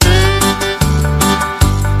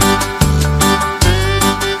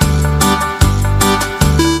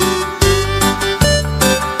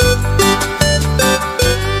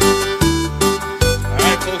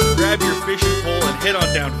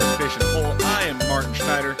Martin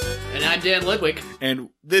Schneider. And I'm Dan Lidwick. And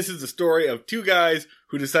this is the story of two guys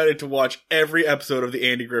who decided to watch every episode of The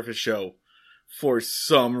Andy Griffith Show for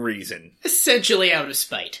some reason. Essentially out of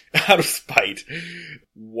spite. Out of spite.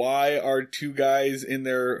 Why are two guys in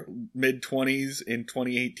their mid-20s in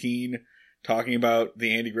 2018 talking about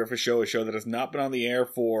The Andy Griffith Show, a show that has not been on the air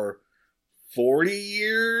for 40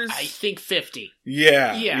 years? I think 50.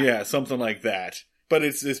 Yeah, something like that. But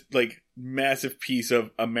it's this, like, massive piece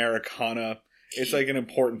of Americana. It's, like, an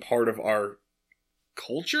important part of our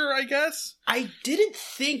culture, I guess? I didn't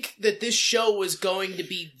think that this show was going to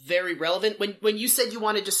be very relevant. When you said you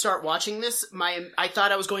wanted to start watching this, I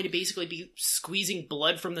thought I was going to basically be squeezing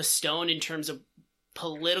blood from the stone in terms of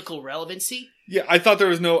political relevancy. Yeah, I thought there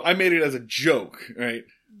was I made it as a joke, right?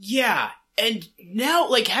 Yeah, and now,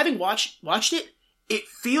 like, having watched it, it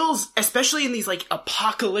feels, especially in these, like,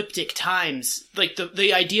 apocalyptic times, like,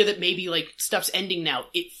 the idea that maybe, like, stuff's ending now,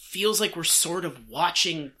 it feels like we're sort of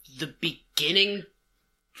watching the beginning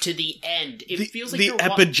to the end. It feels like the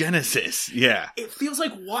epigenesis, yeah. It feels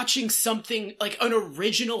like watching something, like, an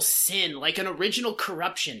original sin, like an original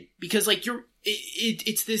corruption, because, like,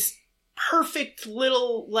 it's this perfect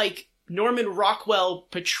little, like, Norman Rockwell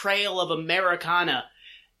portrayal of Americana,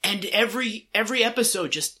 and every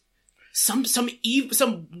episode just some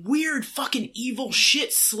weird fucking evil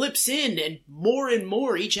shit slips in, and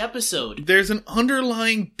more each episode. There's an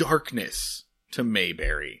underlying darkness to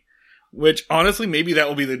Mayberry, which honestly maybe that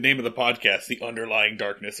will be the name of the podcast, The Underlying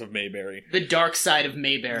Darkness of Mayberry. The dark side of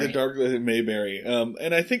Mayberry. The dark side of Mayberry.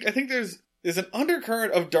 And I think there's an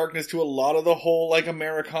undercurrent of darkness to a lot of the whole, like,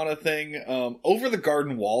 Americana thing. Over the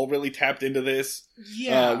Garden Wall really tapped into this.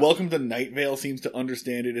 Yeah. Welcome to Night Vale seems to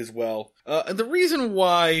understand it as well. And the reason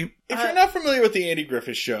why, if you're not familiar with the Andy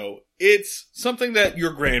Griffith Show, it's something that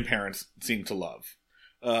your grandparents seem to love.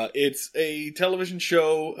 It's a television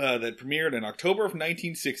show that premiered in October of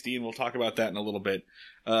 1960, and we'll talk about that in a little bit,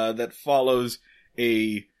 that follows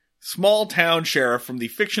a small town sheriff from the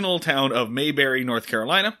fictional town of Mayberry, North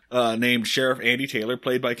Carolina, named Sheriff Andy Taylor,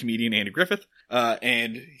 played by comedian Andy Griffith.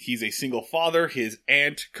 And he's a single father. His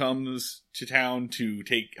aunt comes to town to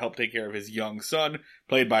help take care of his young son,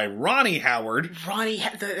 played by Ronnie Howard.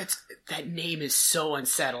 That name is so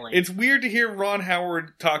unsettling. It's weird to hear Ron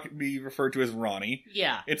Howard be referred to as Ronnie.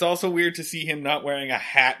 Yeah. It's also weird to see him not wearing a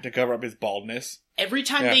hat to cover up his baldness. Every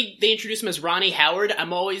time they introduce him as Ronnie Howard,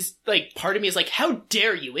 I'm always, like, part of me is like, how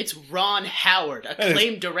dare you? It's Ron Howard,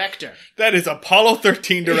 acclaimed director. That is Apollo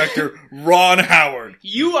 13 director Ron Howard.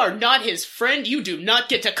 You are not his friend. You do not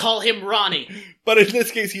get to call him Ronnie. But in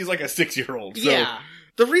this case, he's like a 6-year-old. So yeah.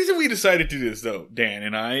 The reason we decided to do this, though, Dan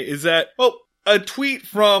and I, is that, a tweet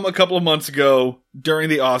from a couple of months ago during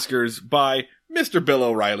the Oscars by Mr. Bill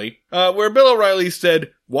O'Reilly, where Bill O'Reilly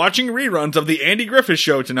said, watching reruns of the Andy Griffith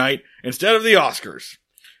Show tonight instead of the Oscars.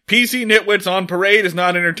 PC nitwits on parade is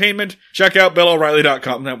not entertainment. Check out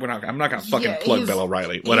BillO'Reilly.com. No, I'm not going to fucking plug Bill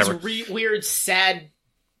O'Reilly. Whatever. His weird, sad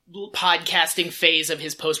podcasting phase of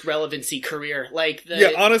his post-relevancy career. Like, the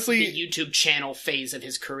YouTube channel phase of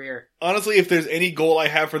his career. Honestly, if there's any goal I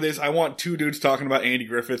have for this, I want two dudes talking about Andy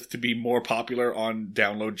Griffith to be more popular on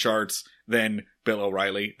download charts than Bill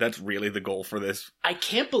O'Reilly. That's really the goal for this. I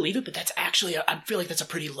can't believe it, but that's actually, I feel like that's a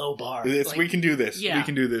pretty low bar. We can do this. Yeah. We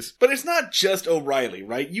can do this. But it's not just O'Reilly,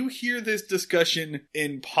 right? You hear this discussion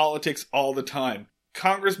in politics all the time.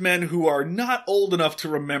 Congressmen who are not old enough to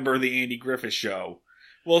remember the Andy Griffith Show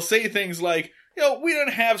will say things like, we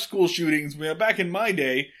didn't have school shootings. Back in my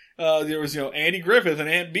day, there was, Andy Griffith and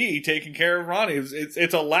Aunt Bee taking care of Ronnie.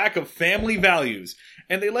 It's a lack of family values.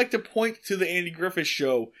 And they like to point to the Andy Griffith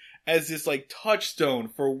Show as this, like, touchstone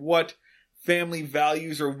for what family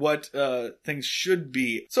values or what things should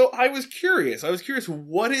be. So I was curious,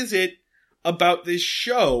 what is it about this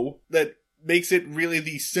show that makes it really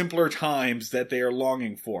the simpler times that they are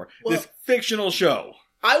longing for? Well, this fictional show.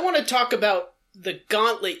 I want to talk about the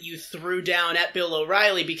gauntlet you threw down at Bill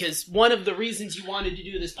O'Reilly, because one of the reasons you wanted to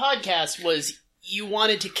do this podcast was you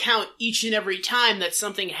wanted to count each and every time that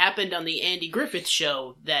something happened on the Andy Griffith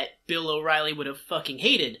Show that Bill O'Reilly would have fucking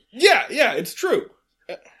hated. Yeah, it's true.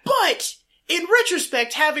 But, in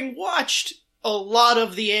retrospect, having watched a lot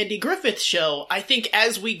of the Andy Griffith Show, I think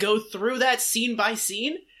as we go through that scene by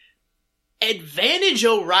scene, advantage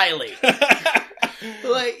O'Reilly.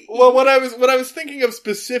 What I was thinking of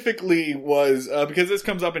specifically was because this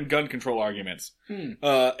comes up in gun control arguments,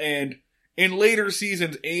 and in later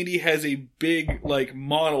seasons, Andy has a big, like,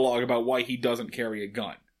 monologue about why he doesn't carry a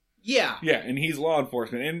gun. Yeah, and he's law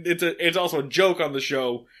enforcement, and it's also a joke on the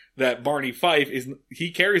show that Barney Fife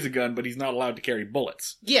he carries a gun, but he's not allowed to carry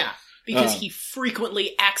bullets. Yeah. because he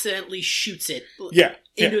frequently accidentally shoots it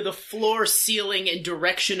into the floor, ceiling, and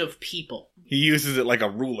direction of people. He uses it like a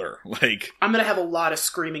ruler. Like, I'm gonna have a lot of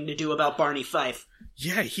screaming to do about Barney Fife.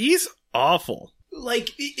 Yeah, he's awful.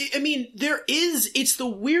 Like, I mean, it's the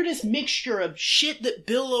weirdest mixture of shit that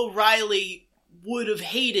Bill O'Reilly would have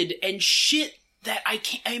hated and shit that I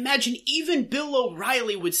imagine even Bill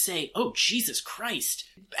O'Reilly would say, oh, Jesus Christ.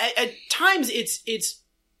 At times, it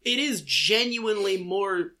is genuinely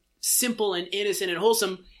more simple and innocent and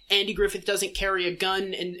wholesome. Andy Griffith doesn't carry a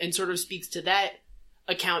gun and sort of speaks to that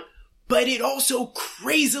account. But it also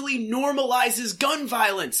crazily normalizes gun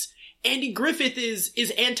violence. Andy Griffith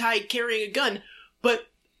is anti-carrying a gun, but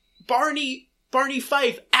Barney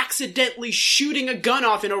Fife accidentally shooting a gun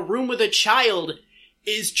off in a room with a child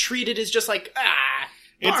is treated as just like, Barney.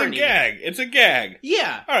 It's a gag.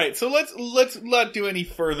 Yeah. Alright, so let's not do any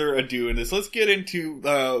further ado in this. Let's get into,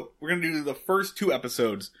 we're gonna do the first 2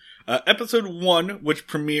 episodes. Episode 1, which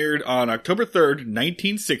premiered on October 3rd,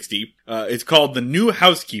 1960, is called The New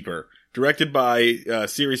Housekeeper, directed by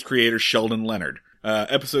series creator Sheldon Leonard.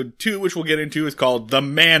 Episode 2, which we'll get into, is called The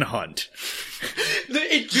Manhunt.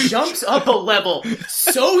 It jumps up a level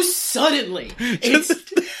so suddenly.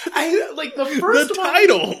 The first one.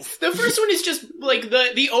 Titles. The first one is just like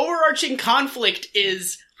the overarching conflict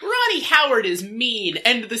is Ronnie Howard is mean,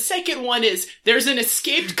 and the second one is there's an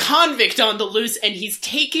escaped convict on the loose and he's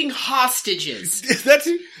taking hostages.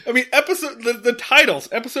 The titles.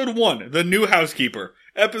 Episode 1, The New Housekeeper.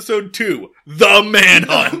 Episode 2, The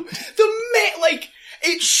Manhunt.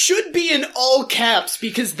 It should be in all caps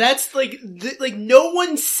because that's no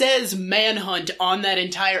one says manhunt on that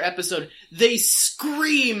entire episode. They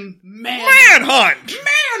scream Manhunt!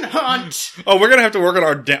 Manhunt! Oh, we're gonna have to work on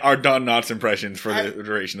our Don Knotts impressions for the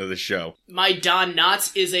duration of this show. My Don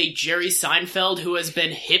Knotts is a Jerry Seinfeld who has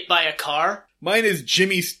been hit by a car. Mine is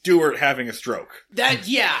Jimmy Stewart having a stroke.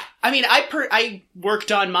 I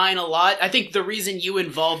worked on mine a lot. I think the reason you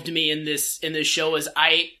involved me in this show is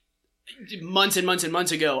months and months and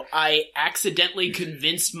months ago, I accidentally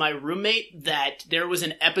convinced my roommate that there was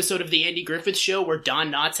an episode of the Andy Griffith Show where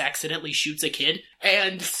Don Knotts accidentally shoots a kid,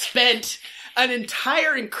 and spent an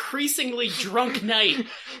entire increasingly drunk night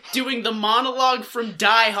doing the monologue from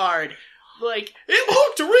Die Hard. Like, it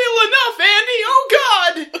looked real enough, Andy! Oh,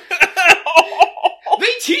 God!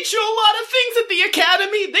 They teach you a lot of things at the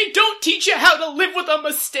academy. They don't teach you how to live with a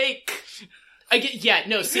mistake.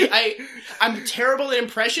 I'm terrible at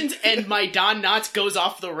impressions, and my Don Knotts goes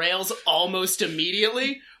off the rails almost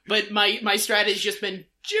immediately. But my strategy has just been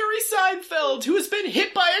Jerry Seinfeld, who has been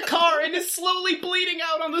hit by a car and is slowly bleeding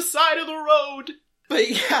out on the side of the road. But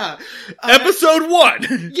yeah. Episode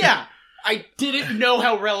 1! Yeah. I didn't know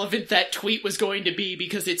how relevant that tweet was going to be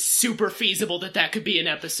because it's super feasible that could be an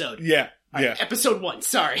episode. Yeah. Episode 1,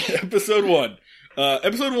 sorry. Episode 1.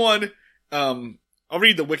 Episode 1, I'll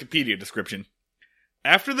read the Wikipedia description.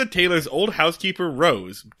 After the Taylor's old housekeeper,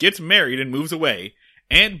 Rose, gets married and moves away,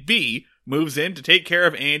 Aunt B moves in to take care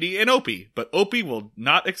of Andy and Opie, but Opie will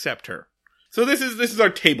not accept her. So this is our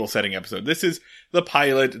table setting episode. This is the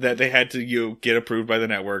pilot that they had to get approved by the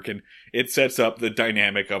network, and it sets up the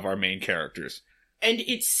dynamic of our main characters. And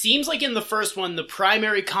it seems like in the first one, the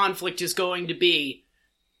primary conflict is going to be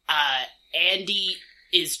Andy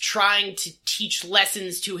is trying to teach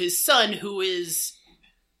lessons to his son, who is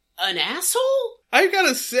an asshole? I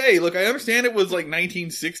gotta say, look, I understand it was like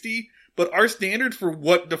 1960, but our standards for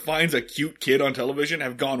what defines a cute kid on television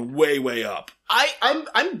have gone way, way up.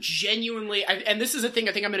 I'm genuinely, and this is a thing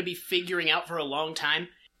I think I'm going to be figuring out for a long time.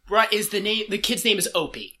 Is the kid's name is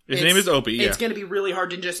Opie. His name is Opie, yeah. It's going to be really hard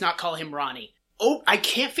to just not call him Ronnie. I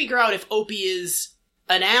can't figure out if Opie is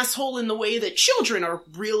an asshole in the way that children are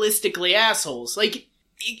realistically assholes. Like,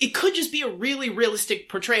 it could just be a really realistic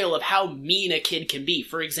portrayal of how mean a kid can be.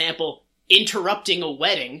 For example, interrupting a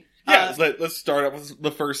wedding. Yeah, let's start up with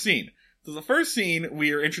the first scene. So the first scene,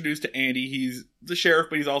 we are introduced to Andy. He's the sheriff,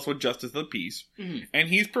 but he's also a justice of the peace. Mm-hmm. And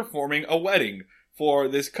he's performing a wedding for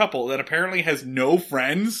this couple that apparently has no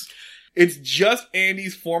friends. It's just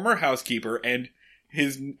Andy's former housekeeper and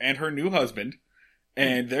her new husband.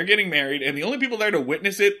 And they're getting married, and the only people there to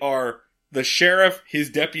witness it are the sheriff, his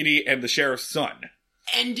deputy, and the sheriff's son.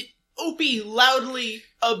 And Opie loudly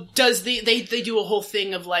they do a whole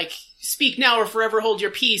thing of like, speak now or forever hold your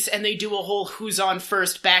peace, and they do a whole who's on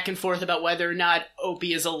first back and forth about whether or not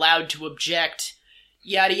Opie is allowed to object,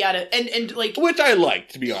 yada yada, and like, which I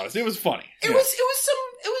liked, to be honest. It was funny. It was some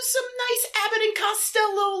some nice Abbott and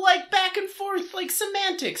Costello, like, back and forth, like,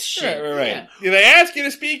 semantics shit. Right. Yeah, they ask you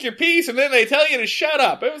to speak your piece, and then they tell you to shut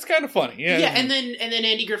up. It was kind of funny. Yeah, and then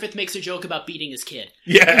Andy Griffith makes a joke about beating his kid.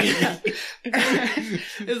 Yeah.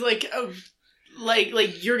 It's like, oh,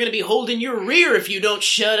 like you're gonna be holding your rear if you don't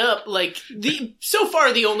shut up. Like, so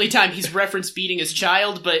far the only time he's referenced beating his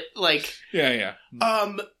child, but, like... Yeah.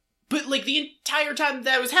 But, like, the entire time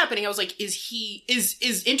that was happening, I was like,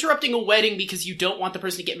 is interrupting a wedding because you don't want the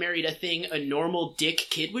person to get married a thing a normal dick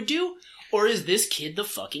kid would do? Or is this kid the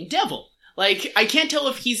fucking devil? Like, I can't tell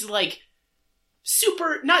if he's, like,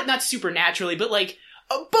 not supernaturally, but, like,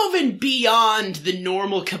 above and beyond the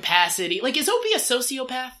normal capacity. Like, is Opie a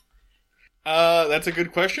sociopath? That's a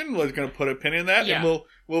good question. We're going to put a pin in that, and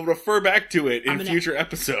we'll refer back to it in future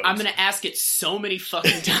episodes. I'm going to ask it so many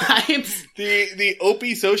fucking times. The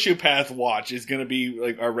Opie Sociopath Watch is going to be,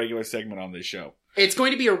 like, our regular segment on this show. It's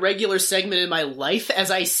going to be a regular segment in my life as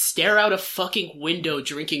I stare out a fucking window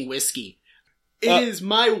drinking whiskey. It is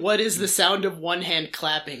my what is the sound of one hand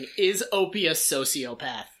clapping? Is Opie a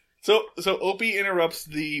sociopath? So Opie interrupts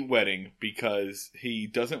the wedding because he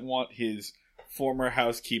doesn't want his former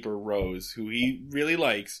housekeeper, Rose, who he really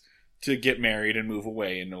likes, to get married and move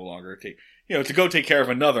away and no longer to go take care of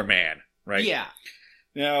another man, right? Yeah.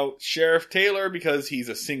 Now, Sheriff Taylor, because he's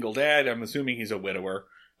a single dad, I'm assuming he's a widower,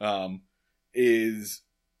 is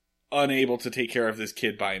unable to take care of this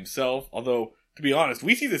kid by himself. Although, to be honest,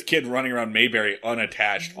 we see this kid running around Mayberry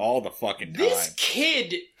unattached all the fucking time. This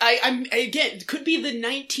kid, again, could be the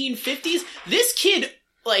 1950s. This kid,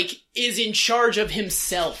 like, is in charge of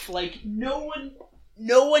himself. Like, no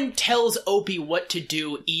one tells Opie what to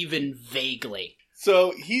do, even vaguely.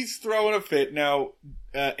 So, he's throwing a fit. Now,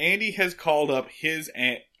 Andy has called up his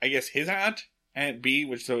aunt, his aunt, Aunt B,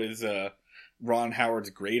 which is Ron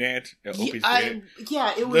Howard's great aunt. Opie's great aunt.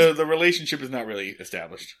 Yeah, it was... The relationship is not really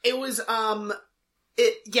established. It was,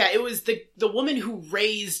 it was the woman who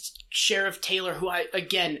raised Sheriff Taylor, who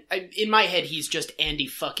in my head, he's just Andy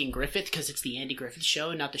fucking Griffith, because it's the Andy Griffith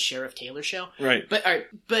show and not the Sheriff Taylor show. Right.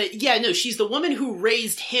 But yeah, no, she's the woman who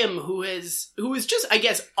raised him, who is just, I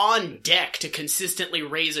guess, on deck to consistently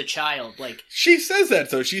raise a child. Like, she says that,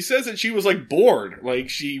 though. She says that she was, like, bored. Like,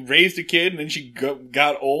 she raised a kid, and then she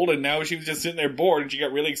got old, and now she was just sitting there bored, and she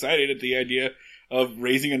got really excited at the idea of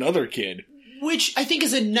raising another kid. Which I think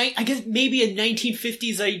is maybe a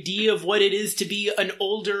 1950s idea of what it is to be an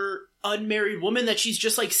older, unmarried woman, that she's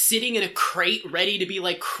just, like, sitting in a crate ready to be,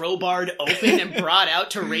 like, crowbarred open and brought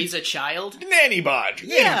out to raise a child. Nanny bod.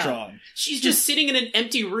 Yeah. Nannytron. She's just sitting in an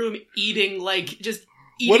empty room eating, like, just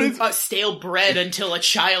eating stale bread until a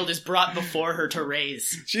child is brought before her to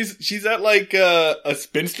raise. She's at, like, a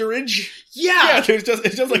spinsterage? Yeah!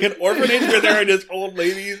 It's just like an orphanage where there are just old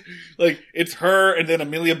ladies. Like, it's her, and then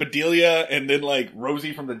Amelia Bedelia, and then, like,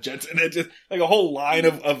 Rosie from the Jets, and it's just, like, a whole line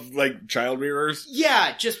of like, child rearers.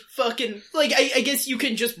 Yeah, just fucking, like, I guess you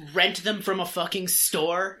can just rent them from a fucking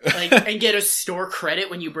store, like, and get a store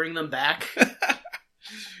credit when you bring them back.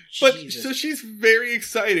 But, so she's very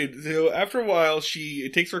excited. So after a while,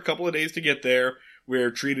 it takes her a couple of days to get there.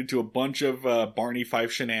 We're treated to a bunch of Barney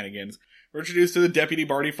Fife shenanigans. We're introduced to the Deputy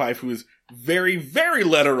Barney Fife, who is very, very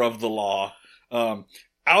letter of the law, out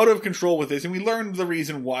of control with this. And we learned the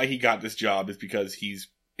reason why he got this job is because he's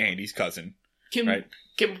Andy's cousin. Can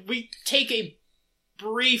we take a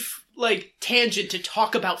brief, like, tangent to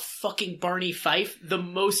talk about fucking Barney Fife, the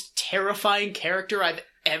most terrifying character I've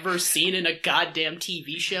ever seen in a goddamn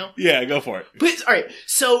TV show? Yeah, go for it. But, alright,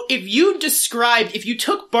 so if you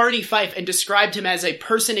took Barney Fife and described him as a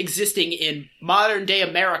person existing in modern day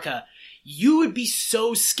America, you would be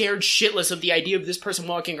so scared shitless of the idea of this person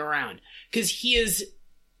walking around. Because he is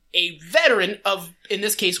a veteran of, in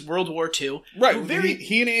this case, World War II. Right,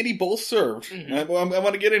 he and Andy both served. Mm-hmm. I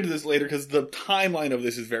want to get into this later because the timeline of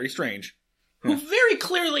this is very strange. Who very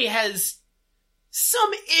clearly has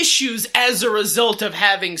some issues as a result of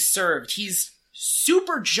having served. He's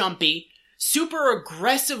super jumpy, super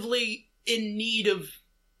aggressively in need of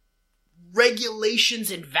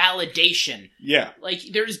regulations and validation. Yeah. Like,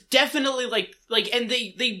 there's definitely, and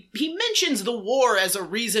he mentions the war as a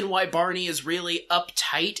reason why Barney is really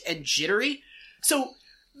uptight and jittery. So,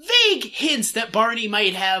 vague hints that Barney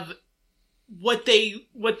might have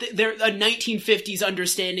their 1950s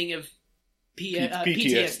understanding of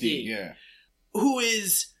PTSD. Yeah. Who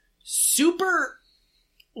is super,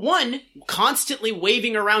 constantly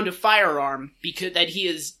waving around a firearm because that he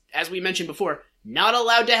is, as we mentioned before, not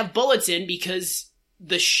allowed to have bullets in because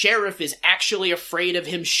the sheriff is actually afraid of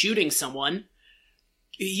him shooting someone.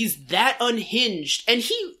 He's that unhinged, and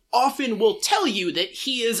he often will tell you that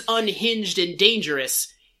he is unhinged and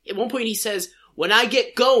dangerous. At one point he says, when I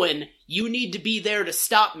get going, you need to be there to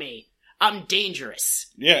stop me. I'm dangerous.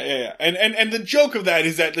 Yeah. And the joke of that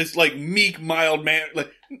is that this, like, meek, mild man,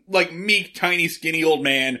 like meek, tiny, skinny old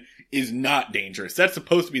man is not dangerous. That's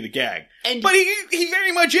supposed to be the gag. But he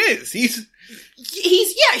very much is. He is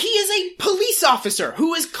a police officer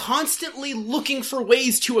who is constantly looking for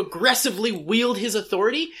ways to aggressively wield his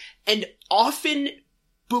authority and often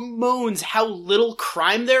bemoans how little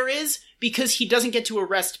crime there is because he doesn't get to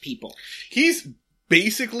arrest people. He's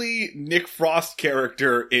basically Nick Frost's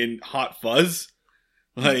character in Hot Fuzz.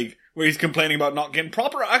 Like, where he's complaining about not getting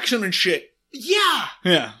proper action and shit. Yeah.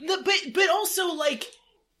 Yeah. But also, like,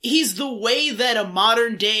 he's the way that a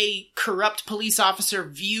modern day corrupt police officer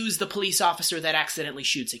views the police officer that accidentally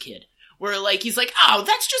shoots a kid. Where, like, he's like, oh,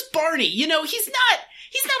 that's just Barney. You know, he's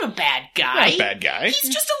not a bad guy. Not a bad guy. He's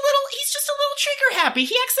just a little trigger happy.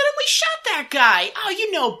 He accidentally shot that guy. Oh,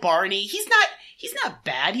 you know Barney. He's not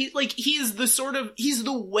bad. He's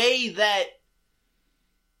the way that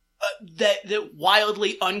that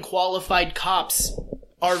wildly unqualified cops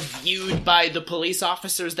are viewed by the police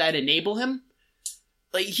officers that enable him.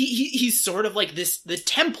 Like, he's sort of like the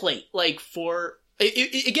template, like, for,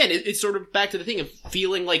 it's sort of back to the thing of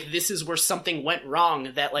feeling like this is where something went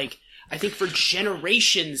wrong, that, like, I think for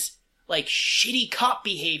generations, like, shitty cop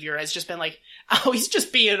behavior has just been like, oh, he's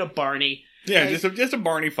just being a Barney. Yeah, like, just a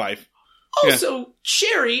Barney Fife. Also,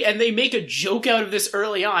 Sherry, and they make a joke out of this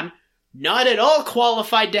early on, not at all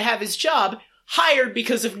qualified to have his job, hired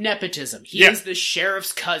because of nepotism. He is the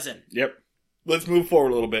sheriff's cousin. Yep. Let's move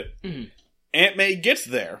forward a little bit. Mm-hmm. Aunt May gets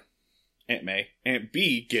there. Aunt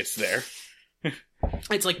B gets there.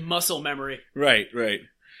 It's like muscle memory. Right.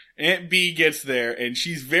 Aunt B gets there, and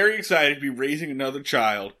she's very excited to be raising another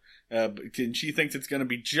child. And she thinks it's going to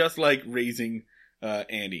be just like raising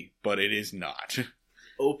Andy, but it is not.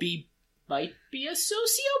 Opie might be a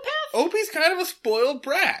sociopath? Opie's kind of a spoiled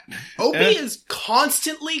brat. Opie is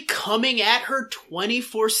constantly coming at her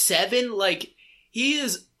 24/7. Like, he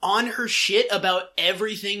is on her shit about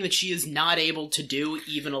everything that she is not able to do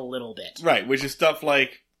even a little bit. Right, which is stuff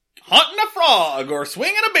like hunting a frog or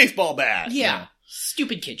swinging a baseball bat. Yeah.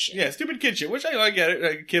 Stupid kid shit. Yeah, stupid kid shit, which I get it.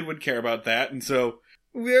 A kid would care about that. And so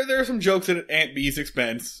there are some jokes at Aunt B's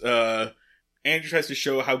expense. Andrew tries to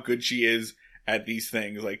show how good she is at these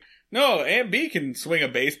things. Like, no, Aunt B can swing a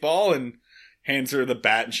baseball, and hands her the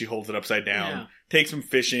bat and she holds it upside down. Yeah. Takes some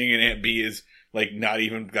fishing, and Aunt B is, like, not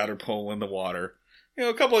even got her pole in the water. You know,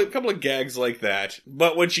 a couple of gags like that.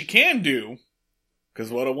 But what she can do, because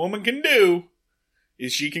what a woman can do,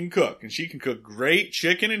 is she can cook. And she can cook great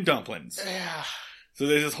chicken and dumplings. So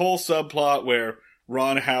there's this whole subplot where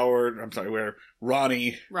Ronnie,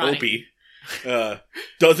 Opie,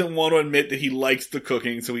 doesn't want to admit that he likes the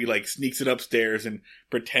cooking, so he, like, sneaks it upstairs and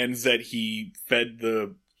pretends that he fed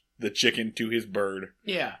the chicken to his bird.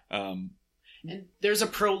 Yeah. And there's a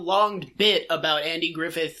prolonged bit about Andy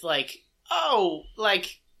Griffith, like, oh,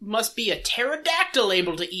 like, must be a pterodactyl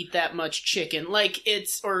able to eat that much chicken. Like,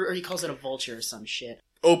 it's, or he calls it a vulture or some shit.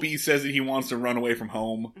 Opie says that he wants to run away from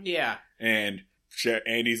home. Yeah. And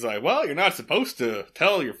Andy's like, well, you're not supposed to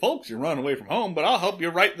tell your folks you're running away from home, but I'll help you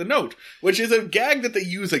write the note. Which is a gag that they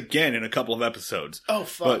use again in a couple of episodes. Oh,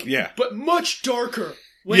 fuck. But, yeah. But much darker.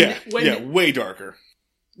 Way darker.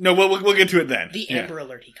 No, we'll get to it then. The Amber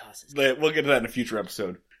Alert he causes. We'll get to that in a future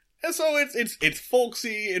episode. And so it's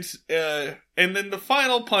folksy, and then the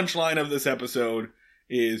final punchline of this episode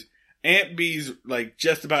is Aunt B's, like,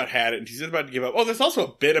 just about had it, and she's just about to give up. Oh, there's also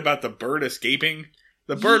a bit about the bird escaping.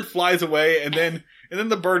 The bird flies away, and then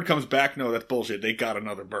the bird comes back. No, that's bullshit. They got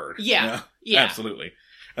another bird. Yeah. Absolutely.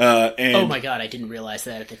 And, oh my god, I didn't realize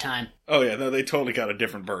that at the time. Oh yeah, no, they totally got a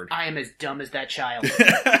different bird. I am as dumb as that child.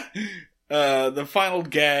 The final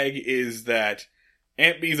gag is that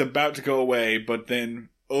Aunt B's about to go away, but then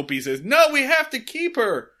Opie says, no, we have to keep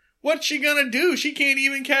her. What's she gonna do? She can't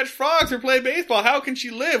even catch frogs or play baseball. How can she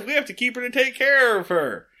live? We have to keep her to take care of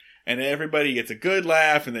her. And everybody gets a good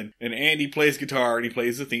laugh, and Andy plays guitar, and he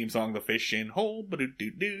plays the theme song, The Fishing Hole.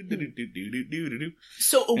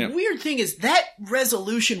 So a weird thing is that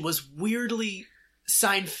resolution was weirdly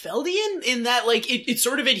Seinfeldian in that, like, it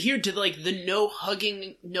sort of adhered to, like, the no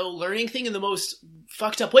hugging, no learning thing in the most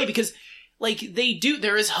fucked up way, because, like,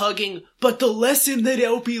 there is hugging, but the lesson that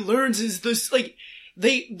Opie learns is this, like,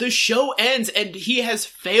 the show ends and he has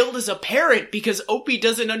failed as a parent because Opie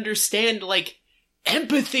doesn't understand, like,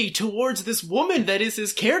 empathy towards this woman that is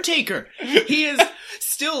his caretaker. He is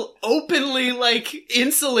still openly, like,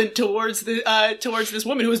 insolent towards this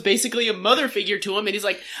woman who is basically a mother figure to him, and he's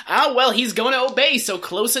like, well, he's gonna obey, so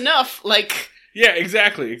close enough. Like, yeah,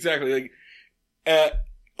 exactly. Like,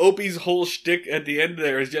 Opie's whole shtick at the end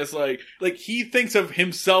there is just like he thinks of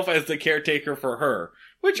himself as the caretaker for her.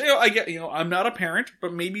 Which, I get, I'm not a parent,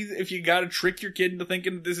 but maybe if you gotta trick your kid into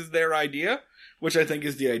thinking that this is their idea, which I think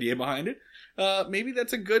is the idea behind it, maybe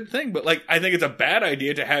that's a good thing. But, I think it's a bad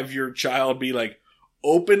idea to have your child be,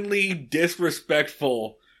 openly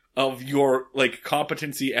disrespectful of your,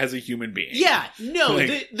 competency as a human being. Yeah, no,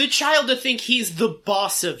 the child to think he's the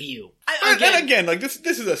boss of you. And again, this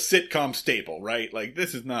is a sitcom staple, right?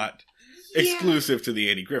 This is not exclusive to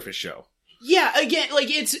the Andy Griffith Show. Yeah, again,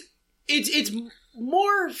 it's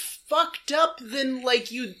more fucked up than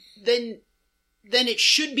than it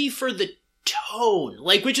should be for the tone.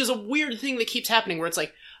 Which is a weird thing that keeps happening where it's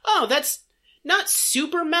oh, that's not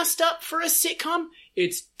super messed up for a sitcom.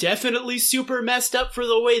 It's definitely super messed up for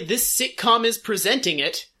the way this sitcom is presenting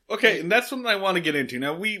it. Okay, and that's something I want to get into.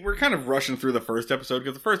 Now, we're kind of rushing through the first episode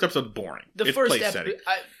because the first episode's boring.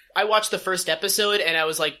 I watched the first episode and I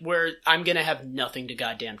was I'm gonna have nothing to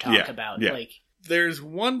goddamn talk about. Yeah. There's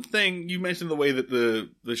one thing, you mentioned the way that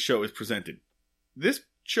the show is presented. This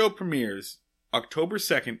show premieres October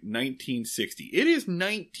 2nd, 1960. It is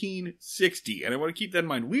 1960, and I want to keep that in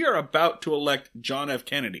mind. We are about to elect John F.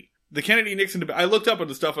 Kennedy. The Kennedy-Nixon debate, I looked up at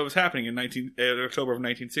the stuff that was happening in October of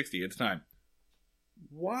 1960 at the time.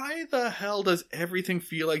 Why the hell does everything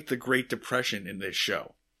feel like the Great Depression in this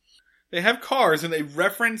show? They have cars and they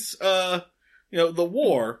reference, the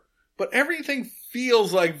war, but everything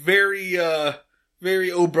feels very,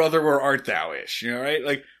 very "Oh Brother, Where Art Thou"-ish,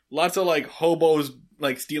 right? Lots of, hobos,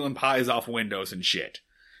 stealing pies off windows and shit.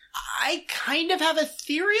 I kind of have a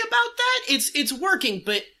theory about that. It's working,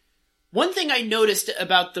 but one thing I noticed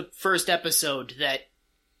about the first episode that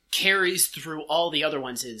carries through all the other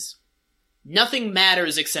ones is nothing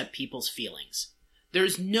matters except people's feelings.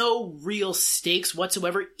 There's no real stakes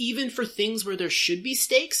whatsoever, even for things where there should be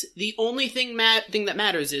stakes. The only thing that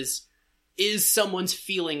matters is someone's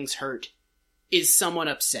feelings hurt? Is someone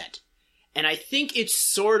upset? And I think it's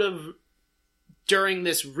sort of during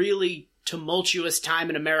this really tumultuous time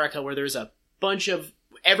in America where there's a bunch of...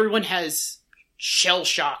 everyone has shell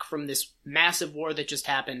shock from this massive war that just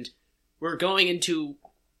happened. We're going into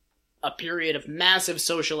a period of massive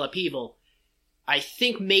social upheaval. I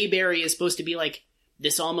think Mayberry is supposed to be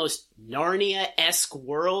this almost Narnia-esque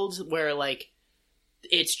world where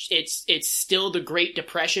it's still the Great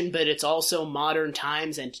Depression, but it's also modern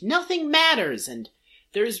times and nothing matters and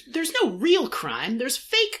there's no real crime, there's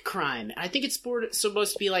fake crime. I think it's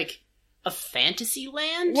supposed to be a fantasy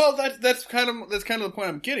land? Well, that's kind of the point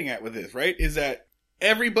I'm getting at with this, right? Is that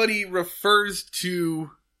everybody refers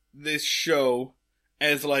to this show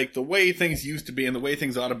as the way things used to be and the way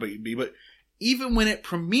things ought to be, but even when it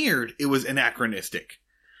premiered, it was anachronistic.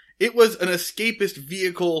 It was an escapist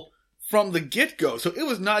vehicle from the get-go, so it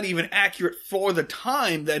was not even accurate for the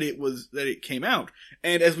time that it came out.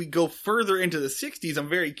 And as we go further into the 60s, I'm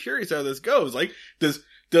very curious how this goes.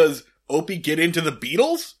 Does Opie get into the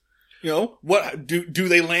Beatles? What do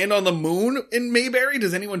they land on the moon in Mayberry?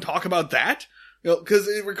 Does anyone talk about that? Because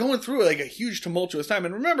we're going through a huge tumultuous time.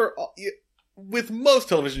 And remember, with most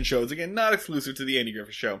television shows, again, not exclusive to the Andy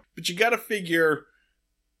Griffith Show, but you gotta figure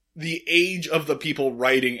the age of the people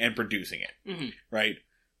writing and producing it, right?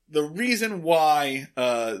 The reason why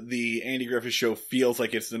the Andy Griffith Show feels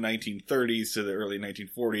like it's the 1930s to the early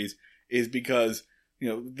 1940s is because,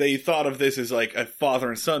 they thought of this as a father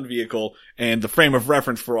and son vehicle, and the frame of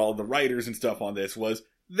reference for all the writers and stuff on this was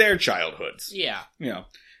their childhoods. Yeah.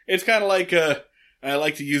 It's kind of I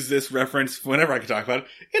like to use this reference whenever I can talk about it.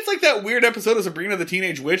 It's like that weird episode of Sabrina the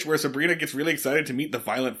Teenage Witch where Sabrina gets really excited to meet the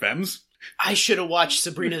violent femmes. I should have watched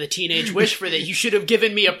Sabrina the Teenage Witch for that. You should have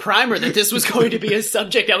given me a primer that this was going to be a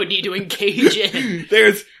subject I would need to engage in.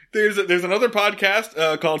 There's another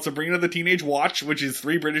podcast called Sabrina the Teenage Watch, which is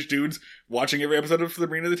 3 British dudes watching every episode of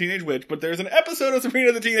Sabrina the Teenage Witch. But there's an episode of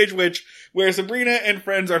Sabrina the Teenage Witch where Sabrina and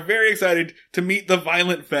friends are very excited to meet the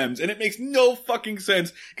violent femmes. And it makes no fucking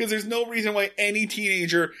sense because there's no reason why any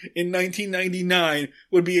teenager in 1999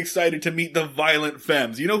 would be excited to meet the violent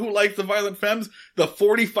femmes. You know who likes the violent femmes? The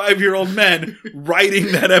 45-year-old men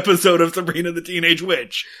writing that episode of Sabrina the Teenage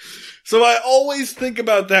Witch. So I always think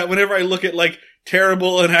about that whenever I look at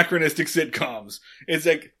terrible anachronistic sitcoms. It's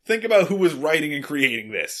think about who was writing and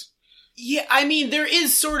creating this. Yeah, I mean, there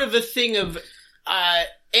is sort of a thing of,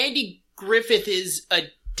 Andy Griffith is a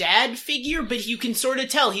dad figure, but you can sort of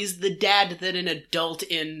tell he's the dad that an adult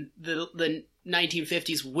in the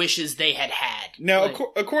 1950s wishes they had had. Now,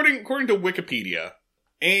 according to Wikipedia,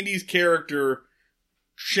 Andy's character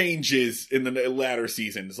changes in the latter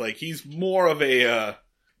seasons. He's more of a,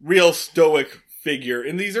 real stoic figure.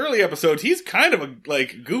 In these early episodes, he's kind of a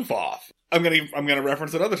goof off. I'm gonna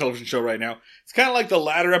reference another television show right now. It's kind of like the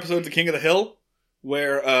latter episodes of King of the Hill,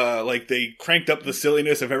 where like they cranked up the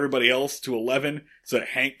silliness of everybody else to 11, so that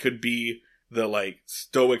Hank could be the like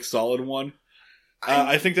stoic, solid one.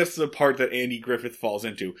 I think that's the part that Andy Griffith falls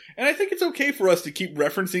into, and I think it's okay for us to keep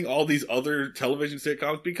referencing all these other television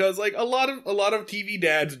sitcoms because like a lot of TV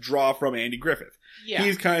dads draw from Andy Griffith. Yeah.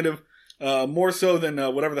 He's kind of more so than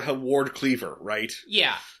whatever the hell Ward Cleaver, right?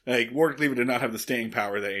 Yeah. Like Ward Cleaver did not have the staying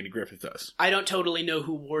power that Andy Griffith does. I don't totally know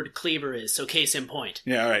who Ward Cleaver is, so case in point.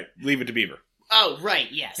 Yeah, all right. Leave it to Beaver. Oh, right,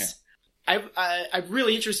 yes. Yeah. I'm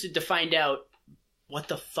really interested to find out what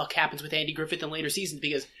the fuck happens with Andy Griffith in later seasons,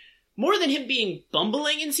 because more than him being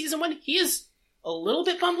bumbling in season 1, he is a little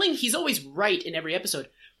bit bumbling. He's always right in every episode.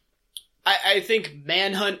 I think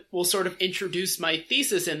Manhunt will sort of introduce my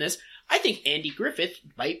thesis in this. I think Andy Griffith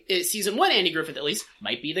season 1 Andy Griffith at least,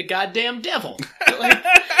 might be the goddamn devil.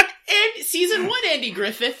 And season 1 Andy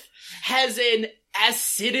Griffith has an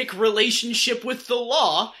acidic relationship with the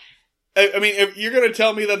law. I mean, if you're gonna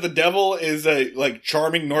tell me that the devil is a, like,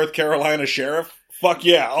 charming North Carolina sheriff, fuck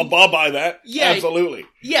yeah, I'll buy that. Yeah. Absolutely.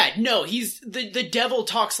 Yeah, no, he's, the devil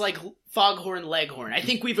talks like Foghorn Leghorn. I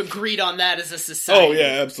think we've agreed on that as a society. Oh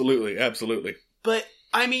yeah, absolutely, absolutely. But,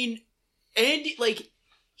 I mean, Andy, like,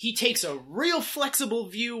 he takes a real flexible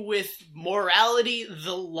view with morality,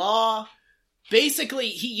 the law. Basically,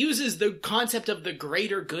 he uses the concept of the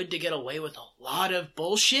greater good to get away with a lot of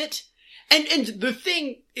bullshit. And the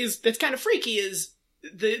thing is that's kind of freaky is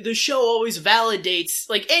the show always validates,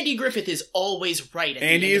 like, Andy Griffith is always right.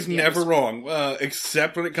 Andy is never wrong,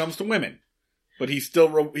 except when it comes to women. But he's still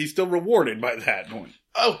rewarded by that point.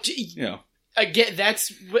 Oh, yeah. Again,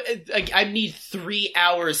 I need 3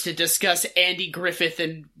 hours to discuss Andy Griffith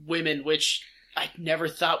and women, which I never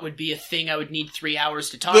thought would be a thing I would need 3 hours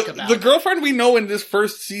to talk about. The girlfriend we know in this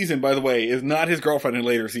first season, by the way, is not his girlfriend in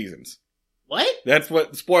later seasons. What? That's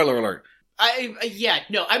what, spoiler alert.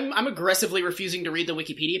 I'm aggressively refusing to read the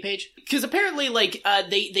Wikipedia page. Because apparently, like,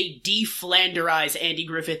 they de-Flanderize Andy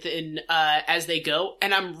Griffith as they go,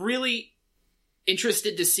 and I'm really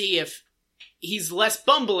interested to see if he's less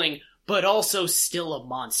bumbling, but also still a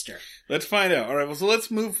monster. Let's find out. All right, well, so let's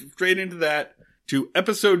move straight into that to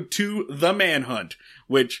episode 2, The Manhunt,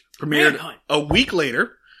 which premiered a week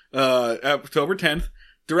later, October 10th,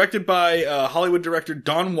 directed by Hollywood director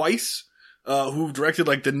Don Weiss, who directed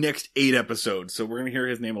like the next 8 episodes. So we're going to hear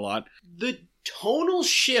his name a lot. The tonal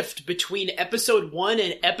shift between episode 1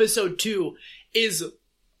 and episode 2 is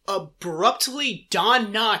abruptly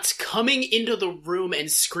Don Knotts coming into the room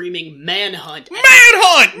and screaming, "Manhunt!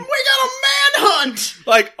 Manhunt! We got a manhunt!"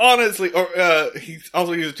 Like, honestly, or he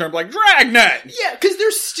also used a term like dragnet. Yeah, because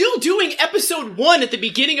they're still doing episode 1 at the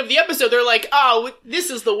beginning of the episode. They're like, "Oh, this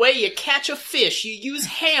is the way you catch a fish. You use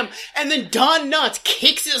ham." And then Don Knotts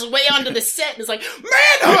kicks his way onto the set and is like,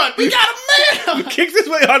 "Manhunt! We got a manhunt!" Kicks his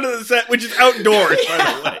way onto the set, which is outdoors, by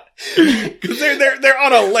the way. Because they're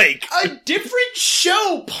on a lake. A different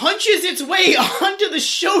show punches its way onto the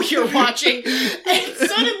show you're watching, and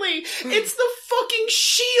suddenly it's the fucking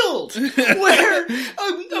Shield, where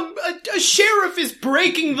a sheriff is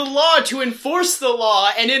breaking the law to enforce the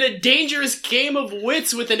law, and in a dangerous game of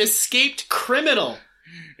wits with an escaped criminal.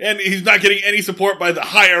 And he's not getting any support by the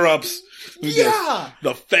higher-ups. Yeah!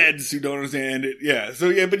 The feds who don't understand it. Yeah, so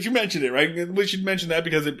yeah, but you mentioned it, right? We should mention that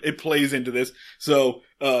because it plays into this. So,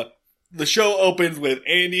 the show opens with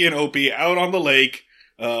Andy and Opie out on the lake.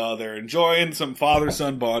 They're enjoying some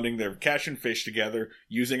father-son bonding. They're catching fish together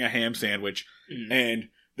using a ham sandwich. And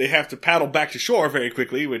they have to paddle back to shore very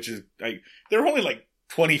quickly, which is, like, they're only like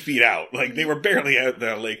 20 feet out. Like, they were barely out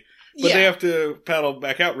there on the lake. But they have to paddle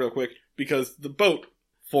back out real quick because the boat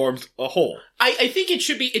forms a hole. I think it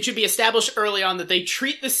should be established early on that they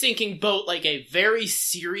treat the sinking boat like a very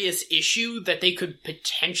serious issue that they could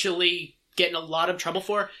potentially get in a lot of trouble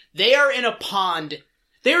for. They are in a pond.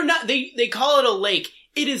 They're not, they call it a lake.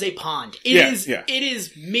 It is a pond. It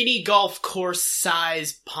is mini golf course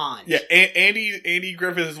size pond. Yeah, Andy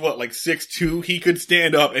Griffith is what, like 6'2"? He could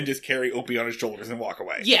stand up and just carry Opie on his shoulders and walk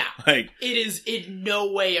away. Yeah. Like, it is in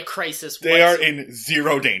no way a crisis They are in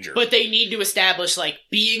zero danger. But they need to establish, like,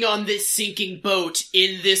 being on this sinking boat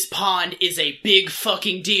in this pond is a big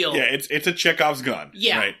fucking deal. Yeah, it's a Chekhov's gun.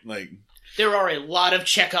 Yeah. Right? Like, there are a lot of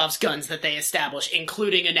Chekhov's guns that they establish,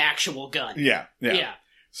 including an actual gun. Yeah.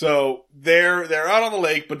 So they're out on the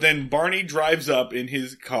lake, but then Barney drives up in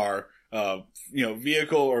his car,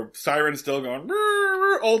 vehicle or siren still going,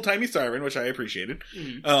 old timey siren, which I appreciated.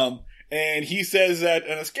 and he says that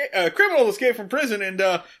a criminal escaped from prison, and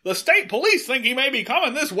the state police think he may be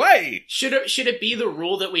coming this way. Should it be the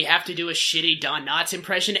rule that we have to do a shitty Don Knotts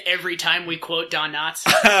impression every time we quote Don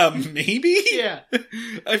Knotts? Maybe? Yeah.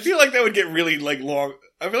 I feel like that would get really, long.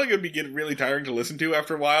 I feel like it would get really tiring to listen to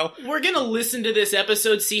after a while. We're gonna listen to this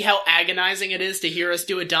episode, see how agonizing it is to hear us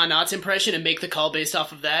do a Don Knotts impression, and make the call based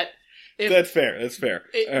off of that. That's fair.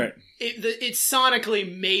 All right. It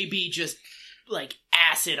sonically may be just, like,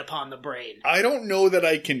 acid upon the brain. I don't know that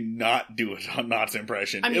I can not do a Don Knotts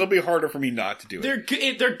impression. It'll be harder for me not to do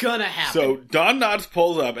it. They're gonna happen. So Don Knotts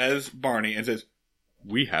pulls up as Barney and says,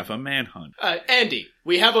 "We have a manhunt." Andy,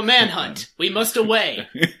 we have a manhunt. We must away.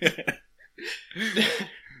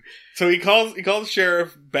 So he calls the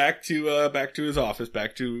sheriff back to his office,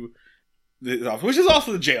 which is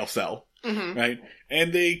also the jail cell, right?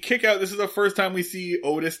 And they kick out. This is the first time we see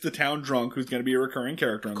Otis, the town drunk, who's going to be a recurring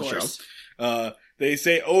character on the show. They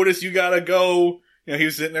say, "Otis, you gotta go." You know, he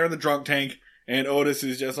was sitting there in the drunk tank, and Otis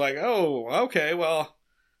is just like, "Oh, okay, well,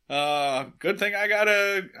 good thing I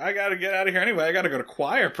gotta get out of here anyway. I gotta go to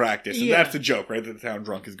choir practice." And that's the joke, right? That the town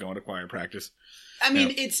drunk is going to choir practice. I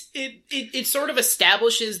mean, it sort of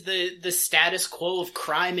establishes the status quo of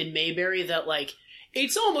crime in Mayberry, that, like,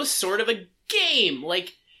 it's almost sort of a game.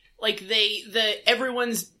 Like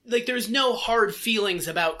everyone's, like, there's no hard feelings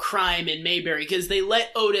about crime in Mayberry, because they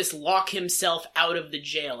let Otis lock himself out of the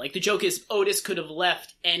jail. Like, the joke is Otis could have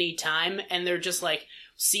left any time, and they're just like,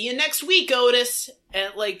 "See you next week, Otis."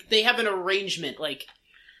 And, like, they have an arrangement. Like,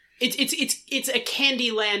 it's a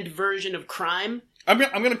Candyland version of crime. I'm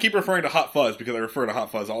gonna keep referring to Hot Fuzz because I refer to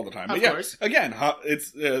Hot Fuzz all the time. Of course. Again,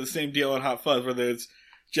 it's the same deal in Hot Fuzz, where it's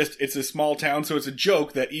a small town, so it's a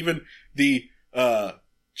joke that even the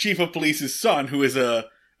chief of police's son, who is a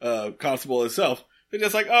constable himself, they're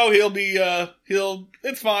just like, "Oh,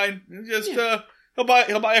 it's fine. He'll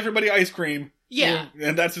buy everybody ice cream." Yeah.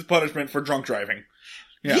 And that's his punishment for drunk driving.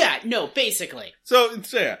 Yeah, no, basically. So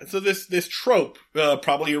this trope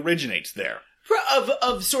probably originates there.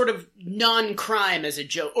 Of sort of non-crime as a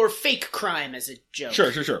joke, or fake crime as a joke. Sure.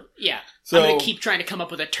 Yeah. So, I'm gonna keep trying to come up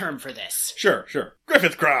with a term for this. Sure.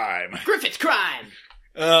 Griffith crime.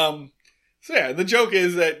 So yeah, the joke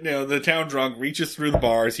is that, the town drunk reaches through the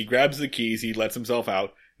bars, he grabs the keys, he lets himself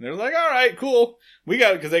out, and they're like, "All right, cool.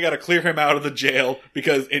 Because they got to clear him out of the jail,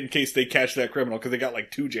 because in case they catch that criminal, because they got like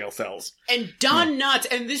 2 jail cells." And Don Knotts,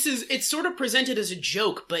 and it's sort of presented as a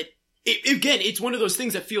joke, but again, it's one of those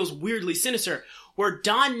things that feels weirdly sinister, where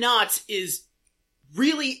Don Knotts is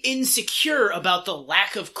really insecure about the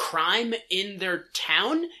lack of crime in their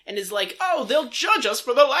town, and is like, "Oh, they'll judge us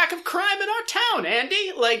for the lack of crime in our town,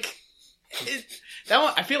 Andy." Like, that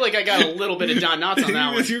one, I feel like I got a little bit of Don Knotts on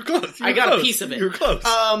that one. You're close. I got a piece of it. You're close.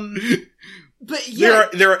 But yeah.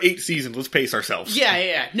 There are 8 seasons. Let's pace ourselves.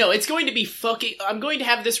 Yeah. No, it's going to be I'm going to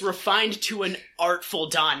have this refined to an artful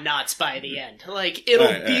Don Knotts by the end. Like,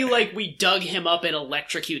 it'll be like we dug him up and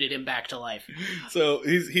electrocuted him back to life. So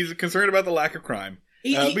he's concerned about the lack of crime.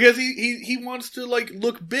 Because he wants to, like,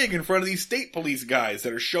 look big in front of these state police guys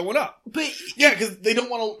that are showing up. But yeah, because they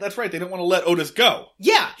don't want to. That's right. They don't want to let Otis go.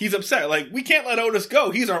 Yeah, he's upset. Like, we can't let Otis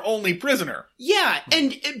go. He's our only prisoner. Yeah,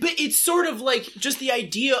 but it's sort of like just the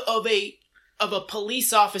idea of a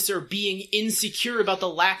police officer being insecure about the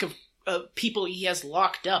lack of people he has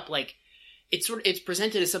locked up. Like, it's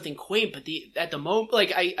presented as something quaint, but at the moment,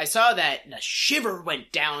 like, I saw that and a shiver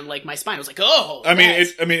went down, like, my spine. I was like, "Oh."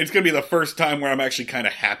 It's gonna be the first time where I'm actually kind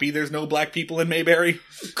of happy there's no black people in Mayberry.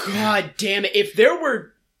 God damn it! If there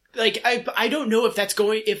were, like, I don't know if that's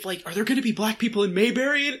going. If, like, are there going to be black people in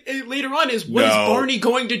Mayberry later on? What is Barney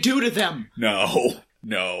going to do to them? No.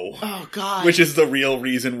 Oh God. Which is the real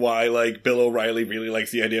reason why, like, Bill O'Reilly really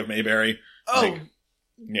likes the idea of Mayberry. Oh. Like,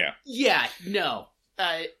 yeah. Yeah. No.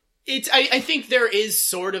 I think there is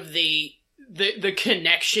sort of the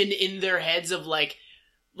connection in their heads of none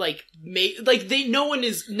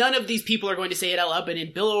of these people are going to say it out loud, but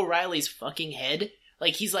in Bill O'Reilly's fucking head,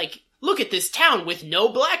 like, he's like, "Look at this town with no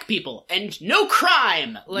black people and no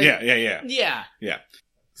crime." Like, yeah.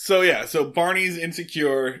 So Barney's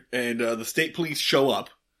insecure, and the state police show up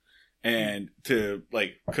and to,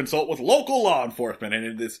 like, consult with local law enforcement.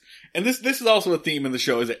 And this is also a theme in the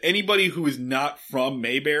show, is that anybody who is not from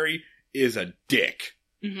Mayberry is a dick.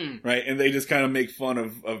 Mm-hmm. Right? And they just kind of make fun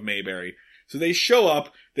of Mayberry. So they show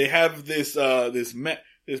up, they have this map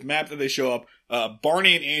that they show up.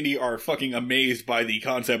 Barney and Andy are fucking amazed by the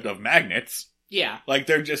concept of magnets. Yeah. Like,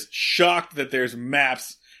 they're just shocked that there's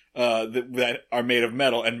maps that are made of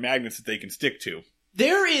metal and magnets that they can stick to.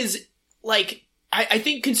 There is, like, I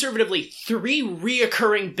think conservatively 3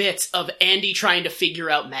 reoccurring bits of Andy trying to figure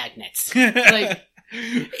out magnets. Like,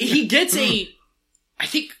 He gets I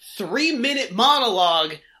think, 3-minute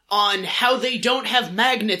monologue on how they don't have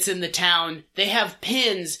magnets in the town. They have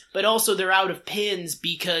pins, but also they're out of pins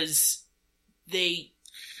because they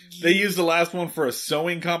used the last one for a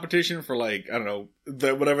sewing competition for, like, I don't know,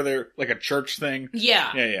 whatever they're, like a church thing.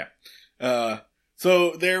 Yeah. Yeah.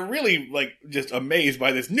 So they're really, like, just amazed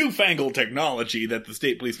by this newfangled technology that the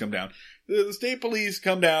state police come down. The state police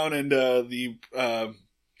come down and, the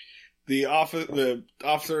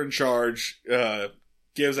officer in charge,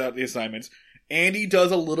 gives out the assignments. Andy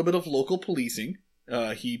does a little bit of local policing.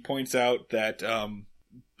 He points out that,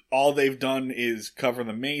 all they've done is cover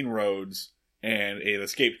the main roads, and an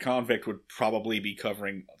escaped convict would probably be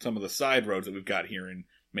covering some of the side roads that we've got here in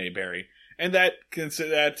Mayberry. And that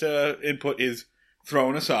input is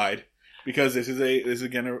thrown aside, because this is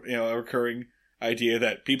again a recurring idea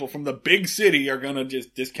that people from the big city are gonna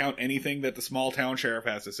just discount anything that the small town sheriff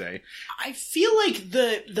has to say. I feel like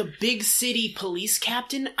the big city police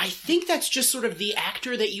captain, I think that's just sort of the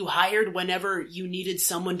actor that you hired whenever you needed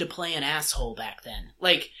someone to play an asshole back then.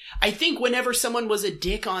 Like, I think whenever someone was a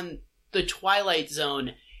dick on the Twilight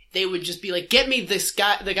Zone, they would just be like, get me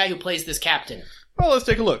the guy who plays this captain. Well, let's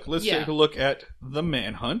take a look. Take a look at The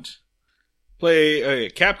Manhunt.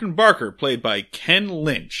 Captain Barker, played by Ken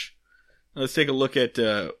Lynch. Let's take a look at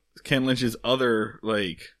Ken Lynch's other,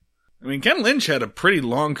 Ken Lynch had a pretty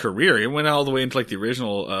long career. He went all the way into, like, the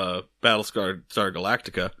original Battlestar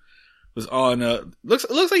Galactica. Was on, looks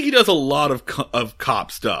like he does a lot of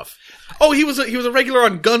cop stuff. Oh, he was a regular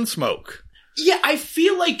on Gunsmoke. Yeah, I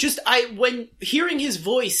feel like when hearing his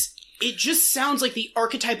voice, it just sounds like the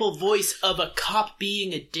archetypal voice of a cop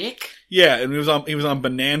being a dick. Yeah, and he was on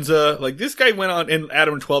Bonanza. Like, this guy went on in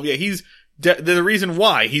Adam and 12. Yeah, he's the reason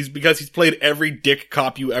why because he's played every dick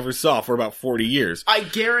cop you ever saw for about 40 years. I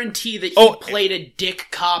guarantee that he played a dick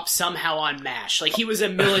cop somehow on MASH. Like, he was a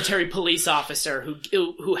military police officer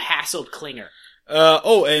who hassled Klinger.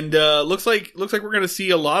 Looks like we're gonna see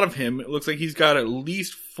a lot of him. It looks like he's got at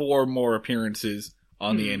least 4 more appearances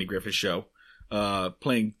on the Andy Griffith Show,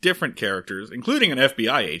 playing different characters, including an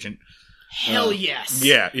FBI agent. Hell yes.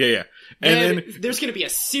 Yeah. And then there's gonna be a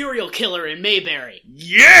serial killer in Mayberry.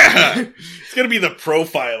 Yeah! It's gonna be the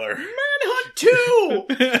Profiler. Manhunt 2!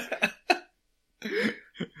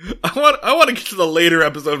 I want to get to the later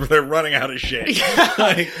episode where they're running out of shit. Yeah.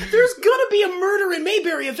 There's gonna be a murder in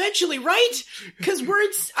Mayberry eventually, right? Because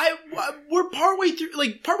we're partway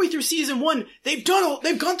through season 1. They've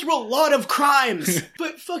gone through a lot of crimes,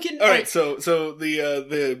 but fucking. All right, so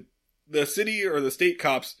the city or the state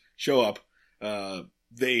cops show up.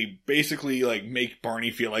 They basically, like, make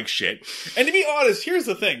Barney feel like shit. And to be honest, here's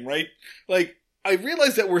the thing, right? Like, I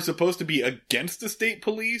realize that we're supposed to be against the state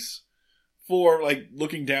police for, like,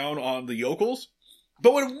 looking down on the yokels.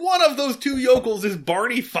 But when one of those 2 yokels is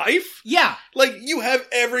Barney Fife? Yeah. Like, you have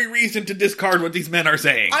every reason to discard what these men are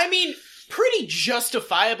saying. I mean, pretty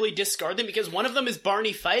justifiably discard them, because one of them is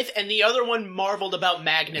Barney Fife and the other one marveled about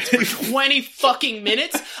magnets for 20 fucking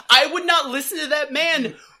minutes. I would not listen to that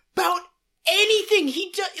man about anything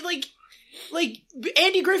he does. Like,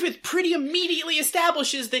 Andy Griffith pretty immediately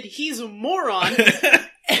establishes that he's a moron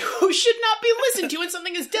who should not be listened to in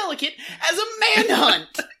something as delicate as a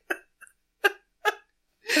manhunt.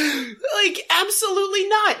 Like, absolutely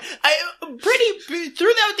not.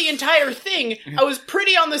 Throughout the entire thing, I was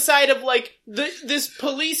pretty on the side of, like, this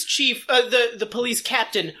police chief, the police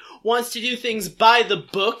captain wants to do things by the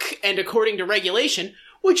book and according to regulation,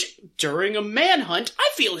 which, during a manhunt,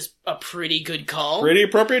 I feel is a pretty good call. Pretty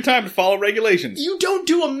appropriate time to follow regulations. You don't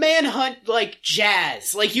do a manhunt like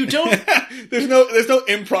jazz. Like, you don't... There's no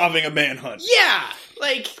improving a manhunt. Yeah!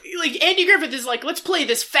 Like, Andy Griffith is like, let's play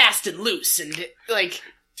this fast and loose, and, like...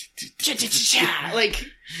 Like,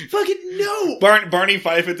 fucking no! Barney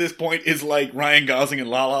Fife at this point is like Ryan Gosling in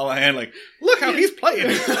La La Land, like, look how he's playing.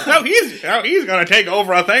 Now he's gonna take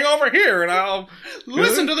over a thing over here, and I'll...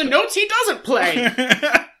 Listen to the notes he doesn't play!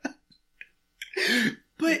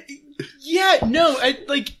 But, yeah, no,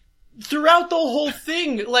 throughout the whole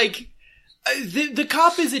thing, like, the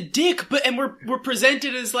cop is a dick, and we're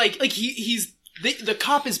presented as, like he's... The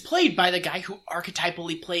cop is played by the guy who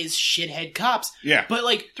archetypally plays shithead cops. Yeah. But,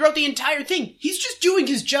 like, throughout the entire thing, he's just doing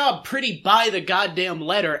his job pretty by the goddamn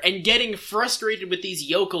letter and getting frustrated with these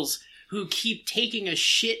yokels who keep taking a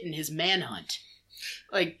shit in his manhunt.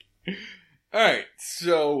 Like... Alright,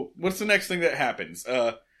 so what's the next thing that happens?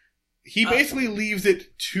 He basically leaves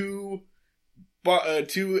it to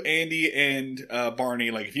Andy and Barney,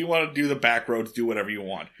 like, if you want to do the back roads, do whatever you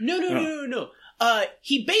want. No.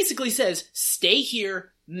 He basically says, stay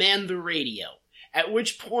here, man the radio. At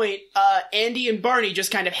which point, Andy and Barney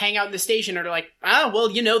just kind of hang out in the station and are like,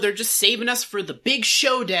 they're just saving us for the big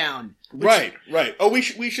showdown. Right. Oh, we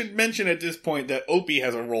should mention at this point that Opie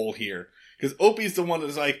has a role here. Because Opie's the one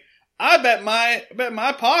that's like, I bet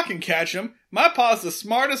my pa can catch him. My pa's the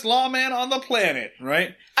smartest lawman on the planet,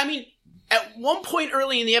 right? I mean, at one point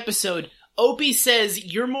early in the episode, Opie says,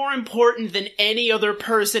 you're more important than any other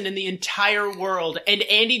person in the entire world, and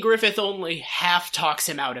Andy Griffith only half talks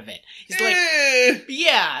him out of it. He's like,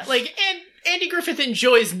 yeah, like, and Andy Griffith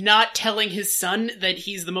enjoys not telling his son that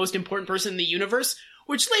he's the most important person in the universe,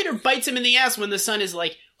 which later bites him in the ass when the son is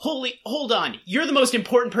like, hold on, you're the most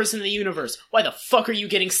important person in the universe. Why the fuck are you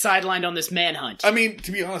getting sidelined on this manhunt? I mean,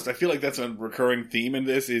 to be honest, I feel like that's a recurring theme in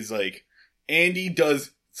this, is like, Andy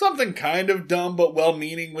does something kind of dumb but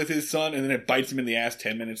well-meaning with his son, and then it bites him in the ass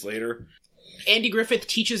 10 minutes later. Andy Griffith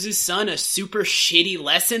teaches his son a super shitty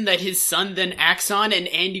lesson that his son then acts on, and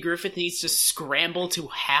Andy Griffith needs to scramble to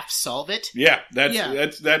half-solve it. Yeah,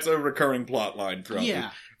 that's a recurring plot line throughout.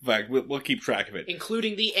 Yeah. In fact, we'll keep track of it.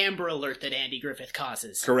 Including the Amber Alert that Andy Griffith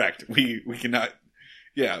causes. Correct. We cannot...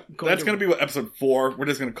 Yeah, that's going to be what episode 4, we're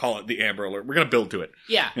just going to call it the Amber Alert. We're going to build to it.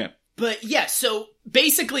 Yeah. But yeah, so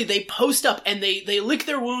basically they post up and they lick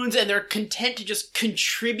their wounds and they're content to just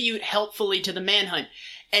contribute helpfully to the manhunt.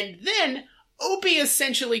 And then Opie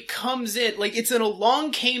essentially comes in, like it's an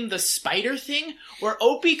Along Came the Spider thing, where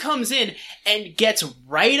Opie comes in and gets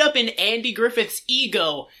right up in Andy Griffith's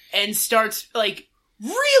ego and starts like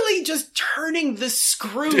really just turning the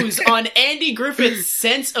screws on Andy Griffith's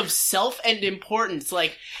sense of self and importance.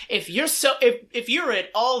 Like, if you're at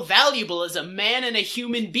all valuable as a man and a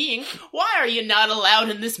human being, why are you not allowed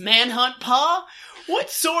in this manhunt, Pa? What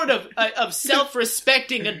sort of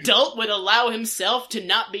self-respecting adult would allow himself to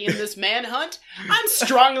not be in this manhunt? I'm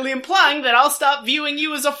strongly implying that I'll stop viewing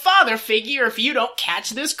you as a father figure if you don't catch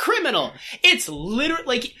this criminal. It's literally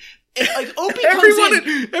like Opie comes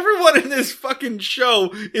in. Everyone in this fucking show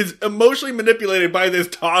is emotionally manipulated by this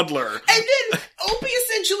toddler. And then Opie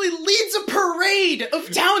essentially leads a parade of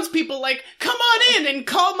townspeople like, come on in and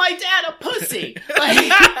call my dad a pussy. Like,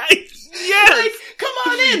 yes! Like, come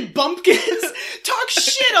on in, bumpkins. Talk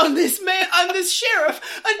shit on this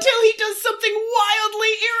sheriff until he does something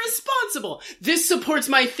wildly irresponsible. This supports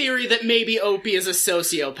my theory that maybe Opie is a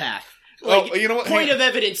sociopath. Like, you know what? Point of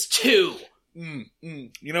evidence 2. You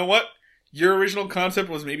know what? Your original concept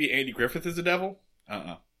was maybe Andy Griffith is the devil?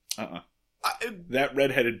 That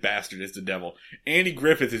redheaded bastard is the devil. Andy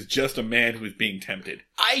Griffith is just a man who is being tempted.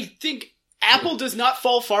 I think apple does not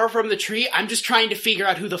fall far from the tree. I'm just trying to figure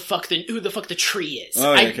out who the fuck the tree is.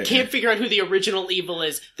 I can't figure out who the original evil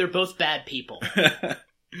is. They're both bad people.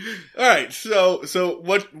 Alright, so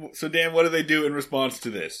Dan, what do they do in response to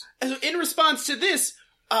this? So in response to this,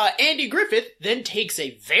 Andy Griffith then takes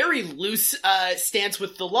a very loose stance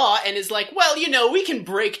with the law and is like, well, we can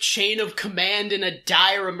break chain of command in a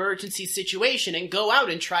dire emergency situation and go out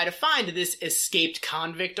and try to find this escaped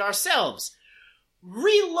convict ourselves.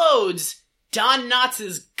 Reloads Don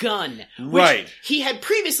Knotts' gun. Right. He had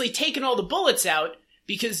previously taken all the bullets out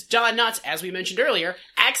because Don Knotts, as we mentioned earlier,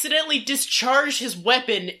 accidentally discharged his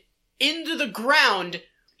weapon into the ground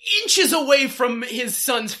inches away from his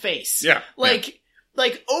son's face. Yeah. Like,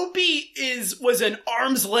 Opie was an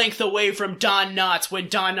arm's length away from Don Knotts when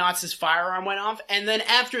Don Knotts' firearm went off, and then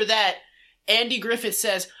after that, Andy Griffith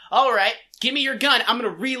says, all right, give me your gun, I'm gonna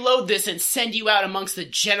reload this and send you out amongst the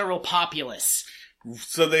general populace.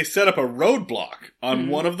 So they set up a roadblock on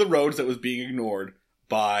one of the roads that was being ignored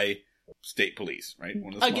by state police, right?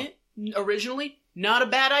 Again, originally, not a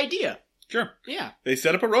bad idea. Sure. Yeah. They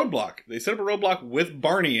set up a roadblock. They set up a roadblock with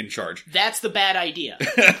Barney in charge. That's the bad idea.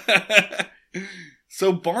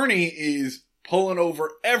 So Barney is pulling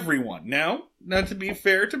over everyone. Now, not to be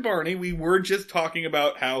fair to Barney, we were just talking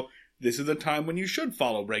about how this is a time when you should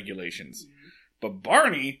follow regulations. But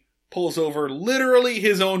Barney pulls over literally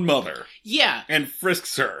his own mother. Yeah. And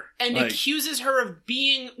frisks her. And accuses her of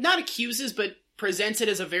being, not accuses, but presents it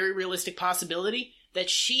as a very realistic possibility that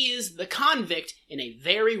she is the convict in a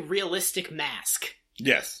very realistic mask.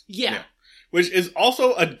 Yes. Yeah. Which is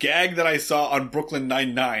also a gag that I saw on Brooklyn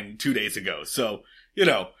Nine-Nine 2 days ago. So,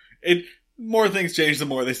 more things change, the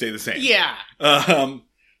more they stay the same. Yeah.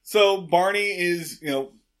 So Barney is,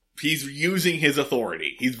 he's using his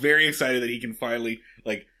authority. He's very excited that he can finally,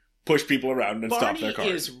 push people around and stop their cars.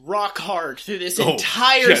 Barney is rock hard through this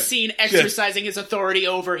entire scene, exercising his authority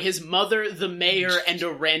over his mother, the mayor, and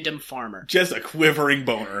a random farmer. Just a quivering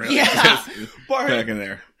boner. Yeah. Barney, back in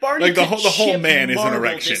there. Barney the whole man is an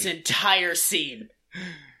erection. This entire scene.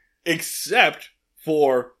 Except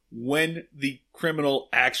for when the criminal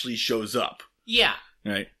actually shows up. Yeah.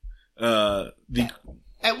 Right?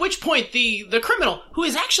 At which point, the criminal, who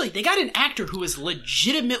is actually, they got an actor who is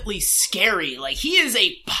legitimately scary. Like, he is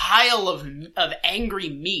a pile of angry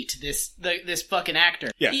meat, this fucking actor.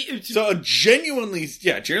 Yeah. So a genuinely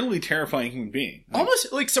terrifying human being.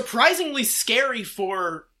 Almost, like, surprisingly scary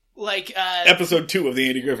for, like, Episode 2 of the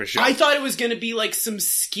Andy Griffith Show. I thought it was gonna be, like, some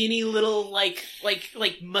skinny little, like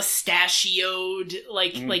mustachioed,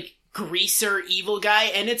 like, greaser evil guy,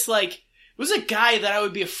 and it's like, it was a guy that I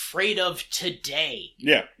would be afraid of today.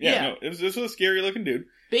 Yeah. No, this was a scary looking dude.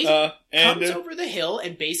 Comes over the hill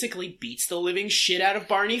and basically beats the living shit out of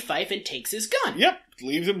Barney Fife and takes his gun. Yep,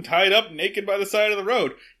 leaves him tied up naked by the side of the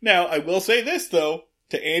road. Now, I will say this, though,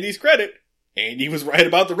 to Andy's credit, Andy was right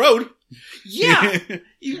about the road. Yeah,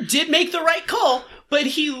 you did make the right call, but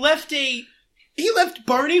he left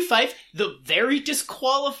Barney Fife, the very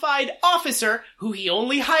disqualified officer, who he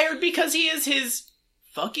only hired because he is his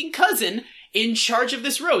fucking cousin, in charge of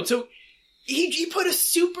this road. So he put a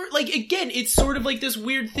super, like, again, it's sort of like this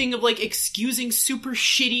weird thing of, like, excusing super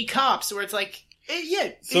shitty cops, where it's like,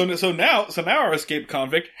 So now our escaped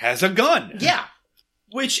convict has a gun. Yeah.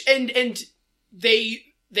 Which, and they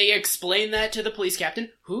explain that to the police captain,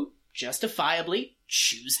 who justifiably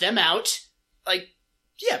chews them out. Like,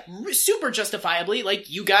 yeah, super justifiably, like,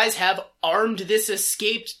 you guys have armed this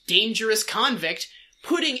escaped dangerous convict,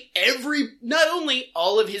 putting not only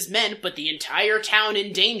all of his men, but the entire town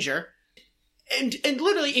in danger. And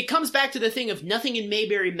literally, it comes back to the thing of nothing in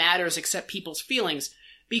Mayberry matters except people's feelings,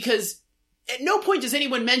 because at no point does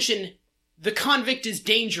anyone mention the convict is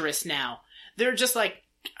dangerous now. They're just like,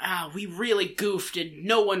 we really goofed and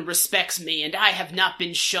no one respects me and I have not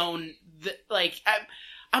been shown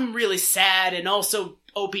I'm really sad, and also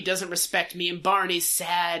Opie doesn't respect me and Barney's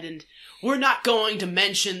sad, and we're not going to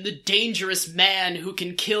mention the dangerous man who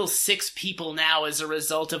can kill 6 people now as a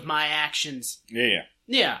result of my actions.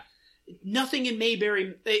 Yeah. Nothing in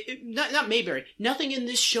Mayberry, not Mayberry, nothing in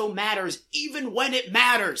this show matters, even when it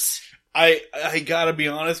matters. I gotta be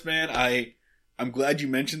honest, man, I'm glad you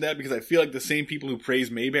mentioned that, because I feel like the same people who praise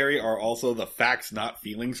Mayberry are also the facts not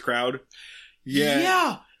feelings crowd.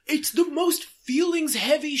 Yeah, it's the most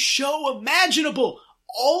feelings-heavy show imaginable.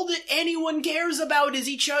 All that anyone cares about is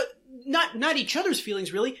not each other's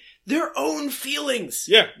feelings, really. Their own feelings.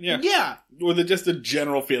 Yeah. Or just the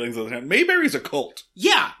general feelings of the town. Mayberry's a cult.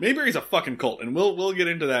 Yeah. Mayberry's a fucking cult, and we'll get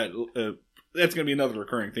into that. That's going to be another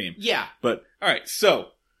recurring theme. Yeah. But all right, so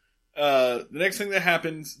the next thing that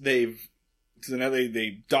happens, they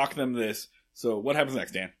dock them this. So what happens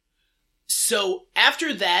next, Dan? So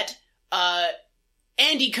after that,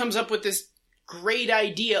 Andy comes up with this great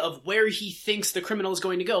idea of where he thinks the criminal is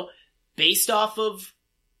going to go, based off of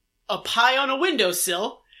a pie on a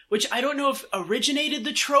windowsill, which I don't know if originated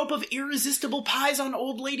the trope of irresistible pies on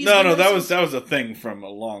old ladies' windowsills. that was a thing from a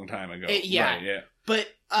long time ago. Yeah. Right, yeah. But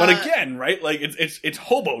again, right? Like it's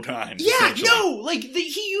hobo time. Yeah, no, like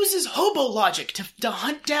he uses hobo logic to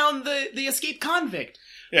hunt down the escaped convict.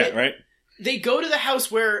 Yeah, but right. They go to the house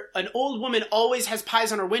where an old woman always has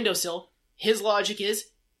pies on her windowsill. His logic is,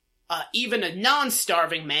 even a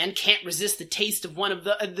non-starving man can't resist the taste of one of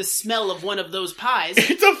the smell of one of those pies.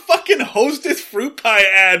 It's a fucking Hostess fruit pie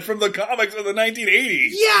ad from the comics of the 1980s.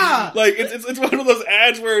 Yeah! Like, it's one of those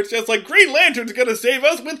ads where it's just like, Green Lantern's gonna save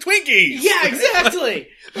us with Twinkies! Yeah, exactly!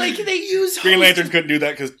 Like, they use Green Lanterns couldn't do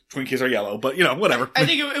that because Twinkies are yellow, but, whatever. I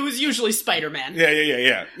think it was usually Spider-Man.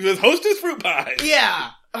 Yeah. It was Hostess fruit pies! Yeah!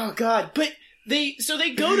 Oh, God. But they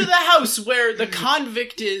go to the house where the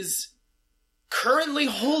convict is currently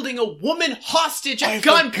holding a woman hostage at gunpoint.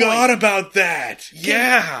 I forgot about that.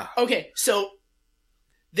 Yeah. Okay, so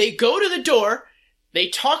they go to the door. They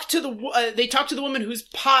talk to the woman whose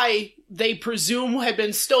pie they presume had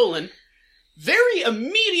been stolen. Very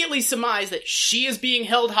immediately surmise that she is being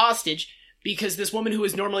held hostage because this woman who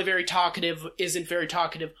is normally very talkative isn't very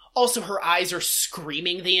talkative. Also, her eyes are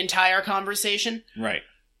screaming the entire conversation. Right.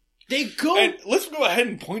 They go... And let's go ahead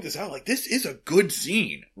and point this out. Like, this is a good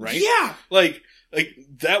scene, right? Yeah. Like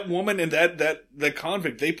that woman and that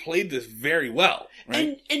convict, they played this very well,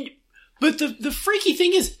 right? But the freaky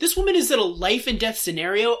thing is, this woman is in a life and death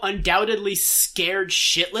scenario, undoubtedly scared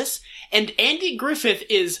shitless, and Andy Griffith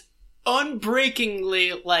is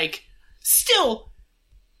unbreakingly, still,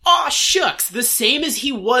 aw shucks, the same as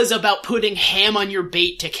he was about putting ham on your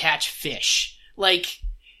bait to catch fish.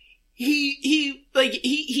 He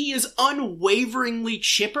is unwaveringly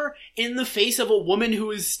chipper in the face of a woman who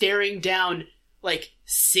is staring down,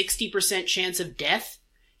 60% chance of death.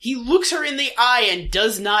 He looks her in the eye and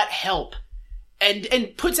does not help.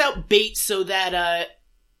 And puts out bait so that,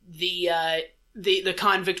 the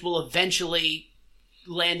convict will eventually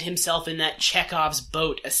land himself in that Chekhov's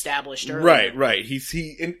boat established earlier. Right.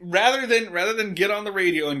 And rather than get on the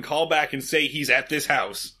radio and call back and say he's at this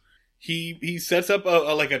house, he sets up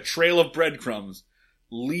a trail of breadcrumbs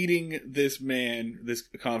leading this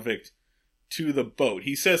convict to the boat.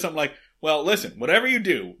 He says something like, well, listen, whatever you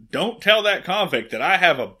do, don't tell that convict that I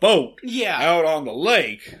have a boat out on the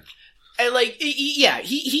lake. And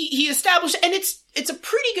he established, and it's a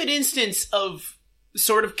pretty good instance of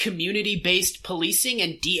sort of community-based policing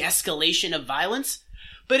and de-escalation of violence.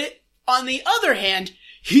 But on the other hand,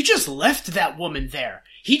 he just left that woman there.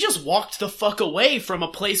 He just walked the fuck away from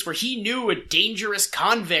a place where he knew a dangerous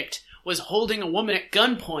convict was holding a woman at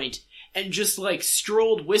gunpoint and just,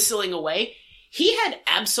 strolled whistling away. He had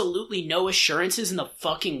absolutely no assurances in the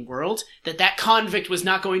fucking world that convict was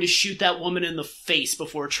not going to shoot that woman in the face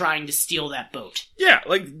before trying to steal that boat. Yeah,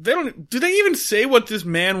 do they even say what this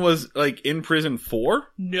man was, in prison for?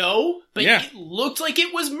 No, but it looked like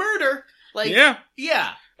it was murder. Yeah.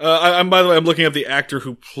 By the way, I'm looking up the actor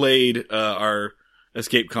who played, our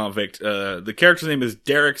escaped convict. The character's name is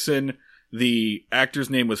Derrickson. The actor's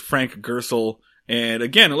name was Frank Gersel. And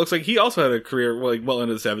again, it looks like he also had a career, well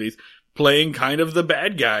into the 70s. Playing kind of the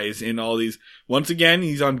bad guys in all these. Once again,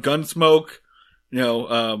 he's on Gunsmoke,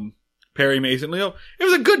 Perry Mason. It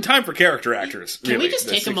was a good time for character actors. Can we just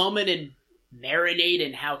take a moment and marinate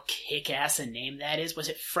in how kick-ass a name that is? Was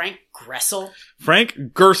it Frank Gressel? Frank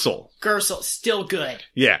Gersel. Gersel, still good.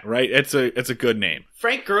 Yeah, right? It's a good name.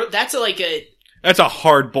 Frank that's a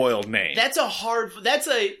hard-boiled name. That's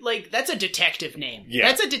a detective name. Yeah.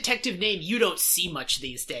 That's a detective name you don't see much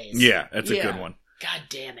these days. Yeah, that's a good one. God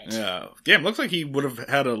damn it. Yeah, it looks like he would have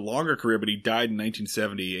had a longer career, but he died in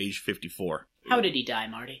 1970, age 54. How did he die,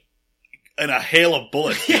 Marty? In a hail of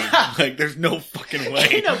bullets. Yeah. There's no fucking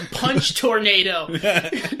way. In a punch tornado.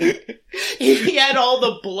 He had all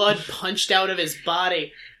the blood punched out of his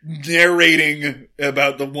body. Narrating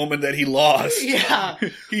about the woman that he lost. Yeah.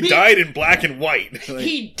 He died in black and white.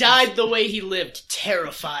 He died the way he lived,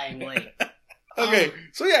 terrifyingly. Okay,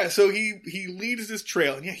 so he leads this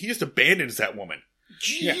trail, and he just abandons that woman.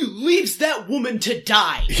 He leaves that woman to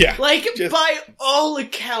die. Yeah. By all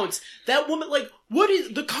accounts, that woman,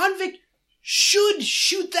 the convict should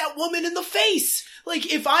shoot that woman in the face.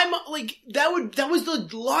 If I'm, that was the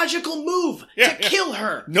logical move to kill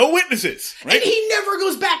her. No witnesses, right? And he never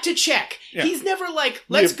goes back to check. Yeah. He's never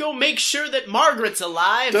let's go make sure that Margaret's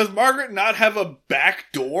alive. Does Margaret not have a back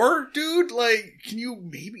door, dude? Can you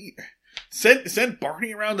maybe... Send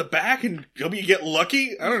Barney around the back and maybe get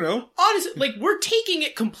lucky? I don't know. Honestly, we're taking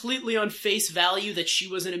it completely on face value that she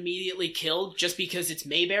wasn't immediately killed just because it's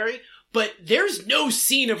Mayberry, but there's no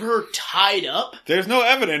scene of her tied up. There's no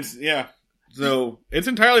evidence, yeah. So, it's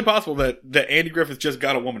entirely possible that Andy Griffith just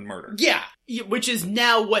got a woman murdered. Yeah, which is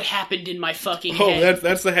now what happened in my fucking head. Oh,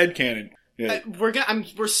 that's the headcanon. Yeah.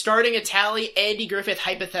 We're starting a tally, Andy Griffith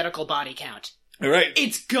hypothetical body count. All right.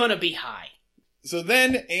 It's gonna be high. So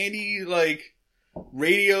then Andy,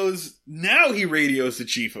 radios the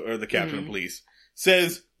chief or the captain of police.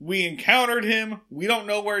 Says, we encountered him. We don't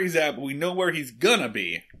know where he's at, but we know where he's gonna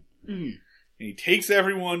be. And he takes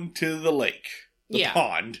everyone to the lake. The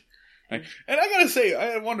pond. Right? And I gotta say,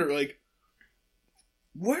 I wonder,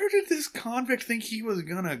 where did this convict think he was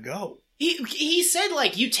gonna go? He said,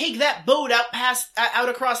 you take that boat out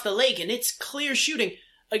across the lake and it's clear shooting.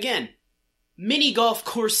 Again, mini golf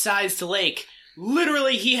course sized lake.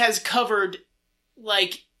 Literally, he has covered,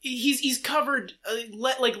 he's covered,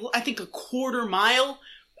 I think a quarter mile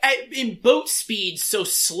in boat speed, so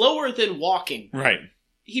slower than walking. Right.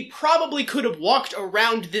 He probably could have walked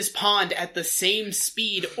around this pond at the same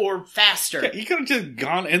speed or faster. Yeah, he could have just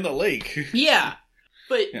gone in the lake. Yeah.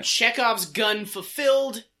 But Chekhov's gun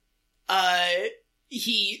fulfilled.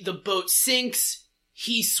 The boat sinks.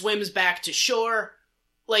 He swims back to shore.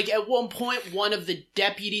 At one point, one of the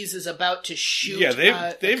deputies is about to shoot.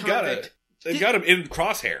 Yeah, they've got him in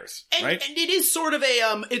crosshairs, right? And it is sort of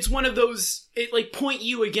it's one of those point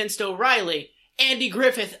you against O'Reilly. Andy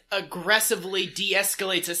Griffith aggressively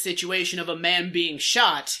de-escalates a situation of a man being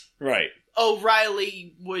shot. Right.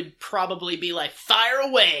 O'Reilly would probably be fire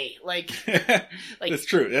away. That's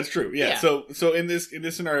true. Yeah. So in this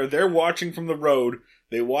scenario, they're watching from the road.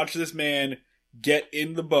 They watch this man get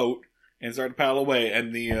in the boat and start to paddle away,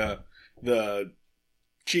 and the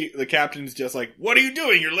captain's just like, "What are you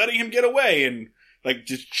doing? You're letting him get away!" And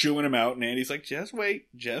just chewing him out. And Andy's like, "Just wait.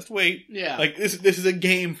 Yeah, this is a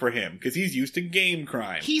game for him because he's used to game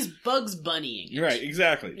crime. He's Bugs Bunnying it. Right?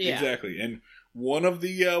 Exactly. And one of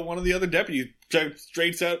the other deputies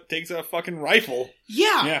takes out a fucking rifle.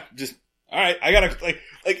 Yeah. Just all right. I got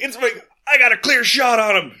a clear shot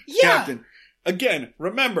on him. Yeah. Captain. Again,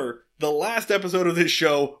 remember, the last episode of this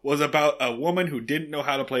show was about a woman who didn't know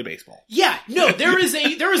how to play baseball. Yeah, no, there is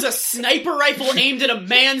a sniper rifle aimed at a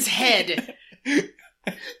man's head.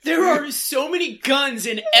 There are so many guns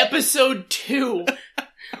in episode 2,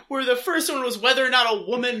 where the first one was whether or not a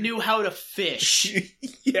woman knew how to fish.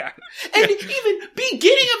 Yeah. And even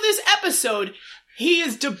beginning of this episode, he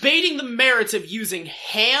is debating the merits of using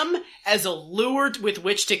ham as a lure with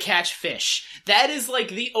which to catch fish. That is like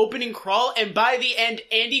the opening crawl, and by the end,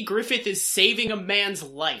 Andy Griffith is saving a man's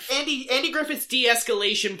life. Andy Griffith's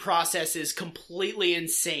de-escalation process is completely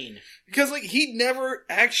insane. Because, like, he never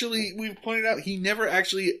actually, we've pointed out, he never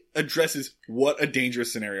actually addresses what a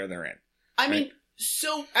dangerous scenario they're in. I mean,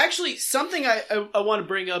 so, actually, something I want to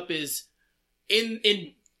bring up is,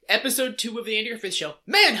 in episode 2 of the Andy Griffith Show,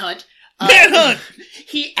 Manhunt!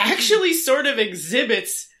 He actually sort of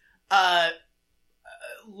exhibits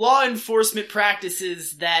law enforcement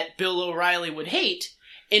practices that Bill O'Reilly would hate,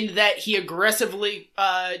 in that he aggressively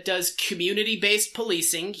does community-based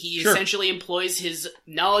policing. He essentially employs his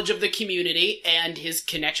knowledge of the community and his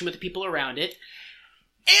connection with the people around it,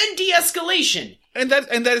 and de-escalation. And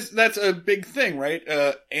that's a big thing, right?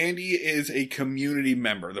 Andy is a community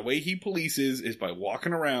member. The way he polices is by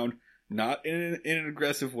walking around, not in an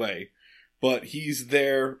aggressive way, but he's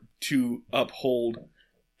there to uphold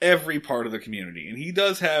every part of the community. And he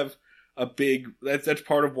does have a big... That's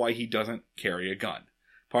part of why he doesn't carry a gun.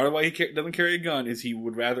 Part of why he doesn't carry a gun is he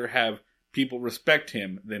would rather have people respect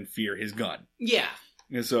him than fear his gun. Yeah.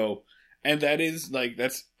 And so... And that is, like,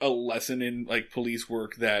 that's a lesson in, like, police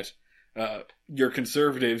work that your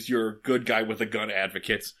conservatives, your good guy with a gun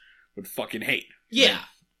advocates would fucking hate. Yeah.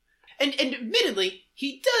 Right? And admittedly,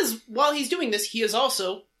 he does, while he's doing this, he is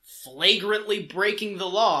also flagrantly breaking the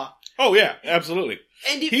law. Oh, yeah, absolutely.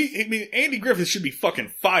 And I mean, Andy Griffith should be fucking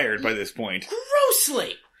fired by this point.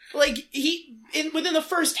 Grossly! Like, within the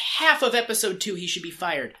first half of episode 2, he should be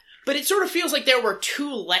fired. But it sort of feels like there were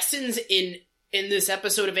 2 lessons in this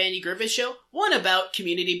episode of Andy Griffith Show. One about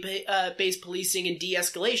community-based policing and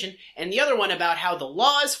de-escalation, and the other one about how the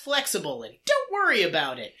law is flexible and don't worry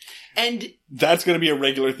about it. And that's going to be a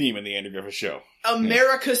regular theme in the Andy Griffith Show.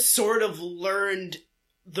 America sort of learned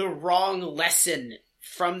the wrong lesson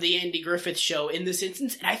from the Andy Griffith Show in this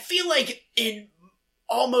instance, and I feel like in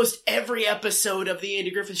almost every episode of the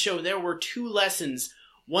Andy Griffith Show, there were 2 lessons.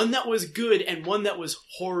 One that was good and one that was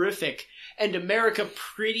horrific. And America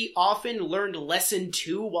pretty often learned lesson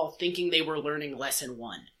 2 while thinking they were learning lesson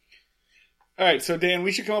 1. Alright, so Dan,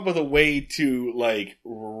 we should come up with a way to, like,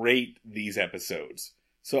 rate these episodes.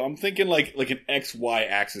 So I'm thinking like an XY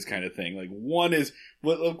axis kind of thing. Like, one is,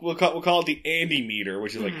 we'll call it the Andy meter,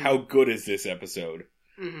 which is like, how good is this episode?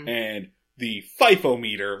 Mm-hmm. And the FIFO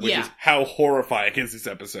meter, which is how horrifying is this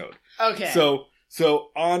episode? Okay. So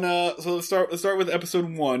let's start with episode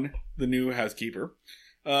 1, The New Housekeeper.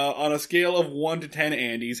 On a scale of 1 to 10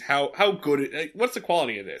 Andys, how good what's the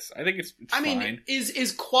quality of this? I think it's fine. I mean,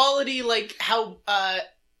 is quality like how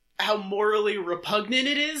morally repugnant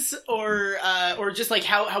it is, or just like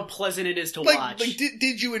how pleasant it is to watch? Like,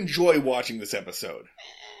 did you enjoy watching this episode?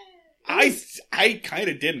 I kind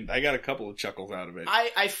of didn't. I got a couple of chuckles out of it.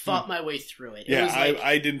 I fought my way through it. Yeah,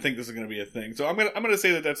 I didn't think this was going to be a thing. So I'm gonna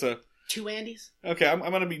say that's a 2 Andys? Okay, I'm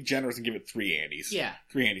going to be generous and give it 3 Andys. Yeah.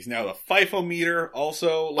 3 Andys. Now, the FIFO meter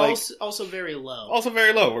also, Also very low. Also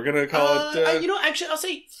very low. We're going to call it... actually, I'll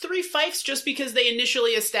say 3 fifes just because they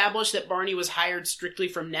initially established that Barney was hired strictly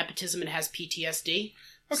from nepotism and has PTSD.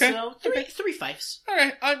 Okay. So, 3 fifes.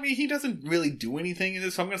 Alright, I mean, he doesn't really do anything in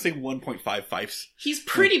this, so I'm going to say 1.5 fifes. He's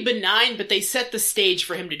pretty benign, but they set the stage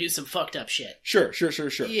for him to do some fucked up shit. Sure.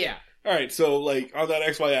 Yeah. Alright, so, like, on that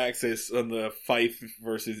XY axis, on the Fife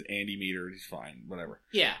versus Andy meter, he's fine, whatever.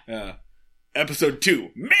 Yeah. Episode 2,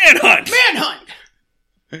 Manhunt!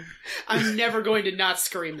 I'm never going to not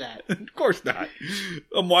scream that. Of course not.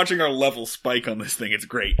 I'm watching our level spike on this thing, it's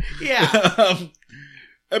great. Yeah.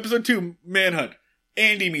 Episode 2, Manhunt.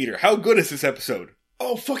 Andy meter, how good is this episode?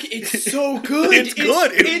 Oh, fuck it, it's so good! It's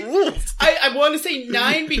good, it rules! I want to say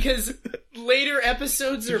 9 because later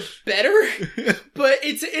episodes are better, but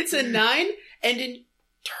it's a 9, and in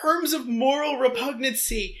terms of moral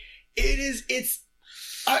repugnancy, it's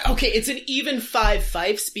an even 5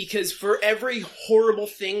 fifes, because for every horrible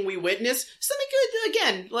thing we witness, something good,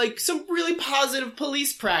 again, like some really positive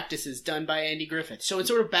police practices done by Andy Griffith. So it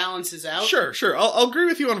sort of balances out. Sure. I'll agree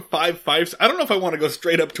with you on 5 fifes. I don't know if I want to go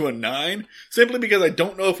straight up to a 9, simply because I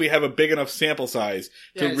don't know if we have a big enough sample size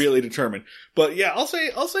to really determine. But yeah, I'll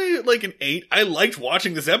say like an 8. I liked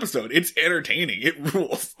watching this episode. It's entertaining. It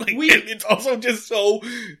rules. Like, it's also just so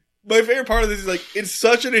my favorite part of this is, like, it's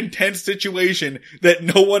such an intense situation that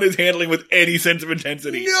no one is handling with any sense of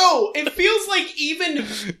intensity. No! It feels like even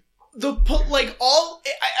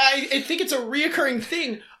I think it's a reoccurring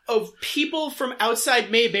thing of people from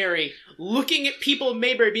outside Mayberry looking at people in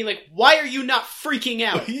Mayberry being like, why are you not freaking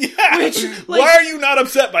out? Yeah. Which, like, why are you not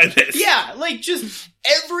upset by this? Yeah, like, just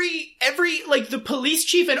every, like, the police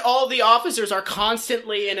chief and all the officers are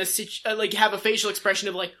constantly in have a facial expression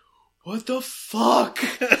of, like, what the fuck?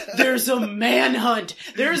 There's a manhunt.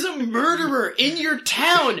 There's a murderer in your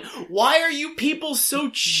town. Why are you people so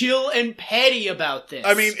chill and petty about this?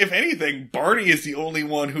 I mean, if anything, Barney is the only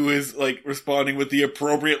one who is, like, responding with the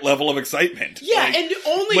appropriate level of excitement. Yeah, like, and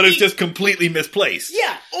only but it's just completely misplaced.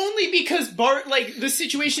 Yeah, only because the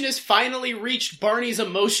situation has finally reached Barney's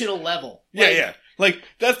emotional level. Yeah. Like,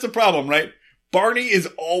 that's the problem, right? Barney is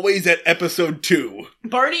always at episode 2.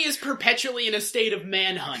 Barney is perpetually in a state of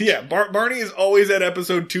manhunt. Yeah, Barney is always at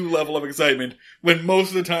episode 2 level of excitement, when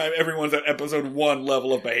most of the time everyone's at episode 1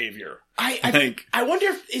 level of behavior. I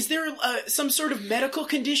wonder is there some sort of medical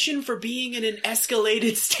condition for being in an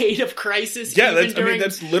escalated state of crisis? Yeah,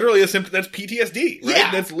 that's literally a symptom. That's PTSD, right?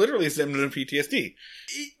 Yeah. That's literally a symptom of PTSD.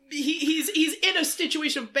 He's in a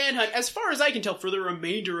situation of manhunt, as far as I can tell, for the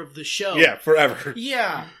remainder of the show. Yeah, forever.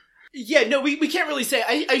 Yeah. Yeah, no, we can't really say.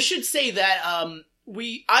 I should say that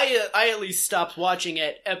I at least stopped watching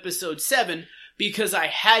at episode 7 because I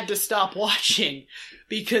had to stop watching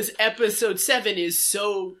because episode 7 is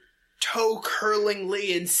so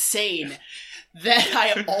toe-curlingly insane that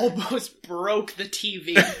I almost broke the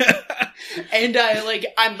TV. And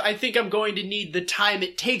I think I'm going to need the time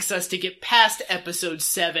it takes us to get past episode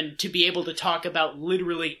 7 to be able to talk about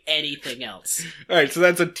literally anything else. All right, so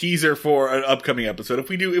that's a teaser for an upcoming episode. If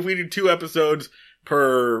we do 2 episodes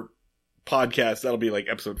per podcast, that'll be like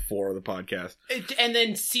episode 4 of the podcast. And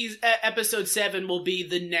then episode 7 will be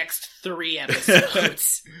the next 3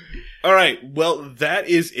 episodes. All right, well, that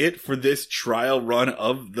is it for this trial run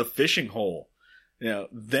of The Fishing Hole.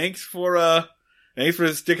 Thanks for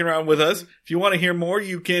sticking around with us. If you want to hear more,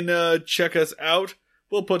 you can check us out.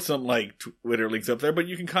 We'll put some Twitter links up there, but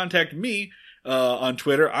you can contact me on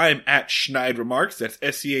Twitter. I'm at Schneid Remarks. That's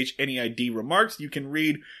SCHNEID Remarks. You can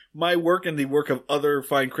read my work and the work of other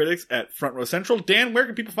fine critics at Front Row Central. Dan, where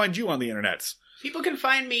can people find you on the internets? People can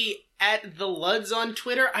find me at the Luds on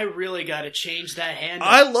Twitter. I really gotta change that handle.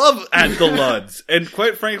 I love at the Luds, and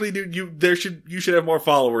quite frankly, dude, you should have more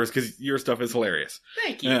followers because your stuff is hilarious.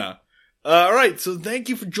 Thank you. Yeah. All right, so thank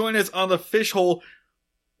you for joining us on The Fish Hole.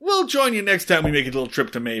 We'll join you next time we make a little trip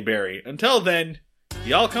to Mayberry. Until then,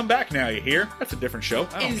 y'all come back now, you hear? That's a different show.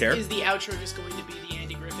 I don't care. Is the outro just going to be the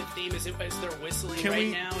Andy Griffith theme? Is there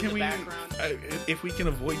whistling now in the background? If we can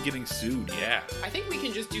avoid getting sued, yeah. I think we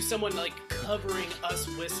can just do someone, covering us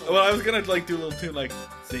whistling. Well, I was gonna, do a little tune,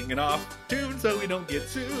 singing off tune so we don't get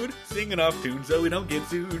sued. Singing off tune so we don't get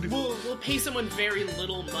sued. We'll pay someone very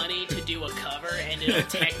little money to do a cover, and it'll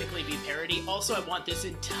technically be parody. Also, I want this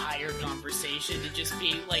entire conversation to just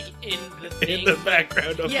be, in the thing. In the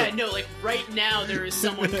background of right now there is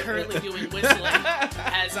someone currently doing whistling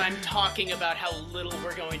as I'm talking about how little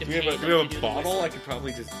we're going to pay them to do we have a the bottle? whistling. I could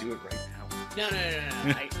probably just do it right now. No.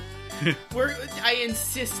 I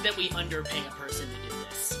insist that we underpay a person to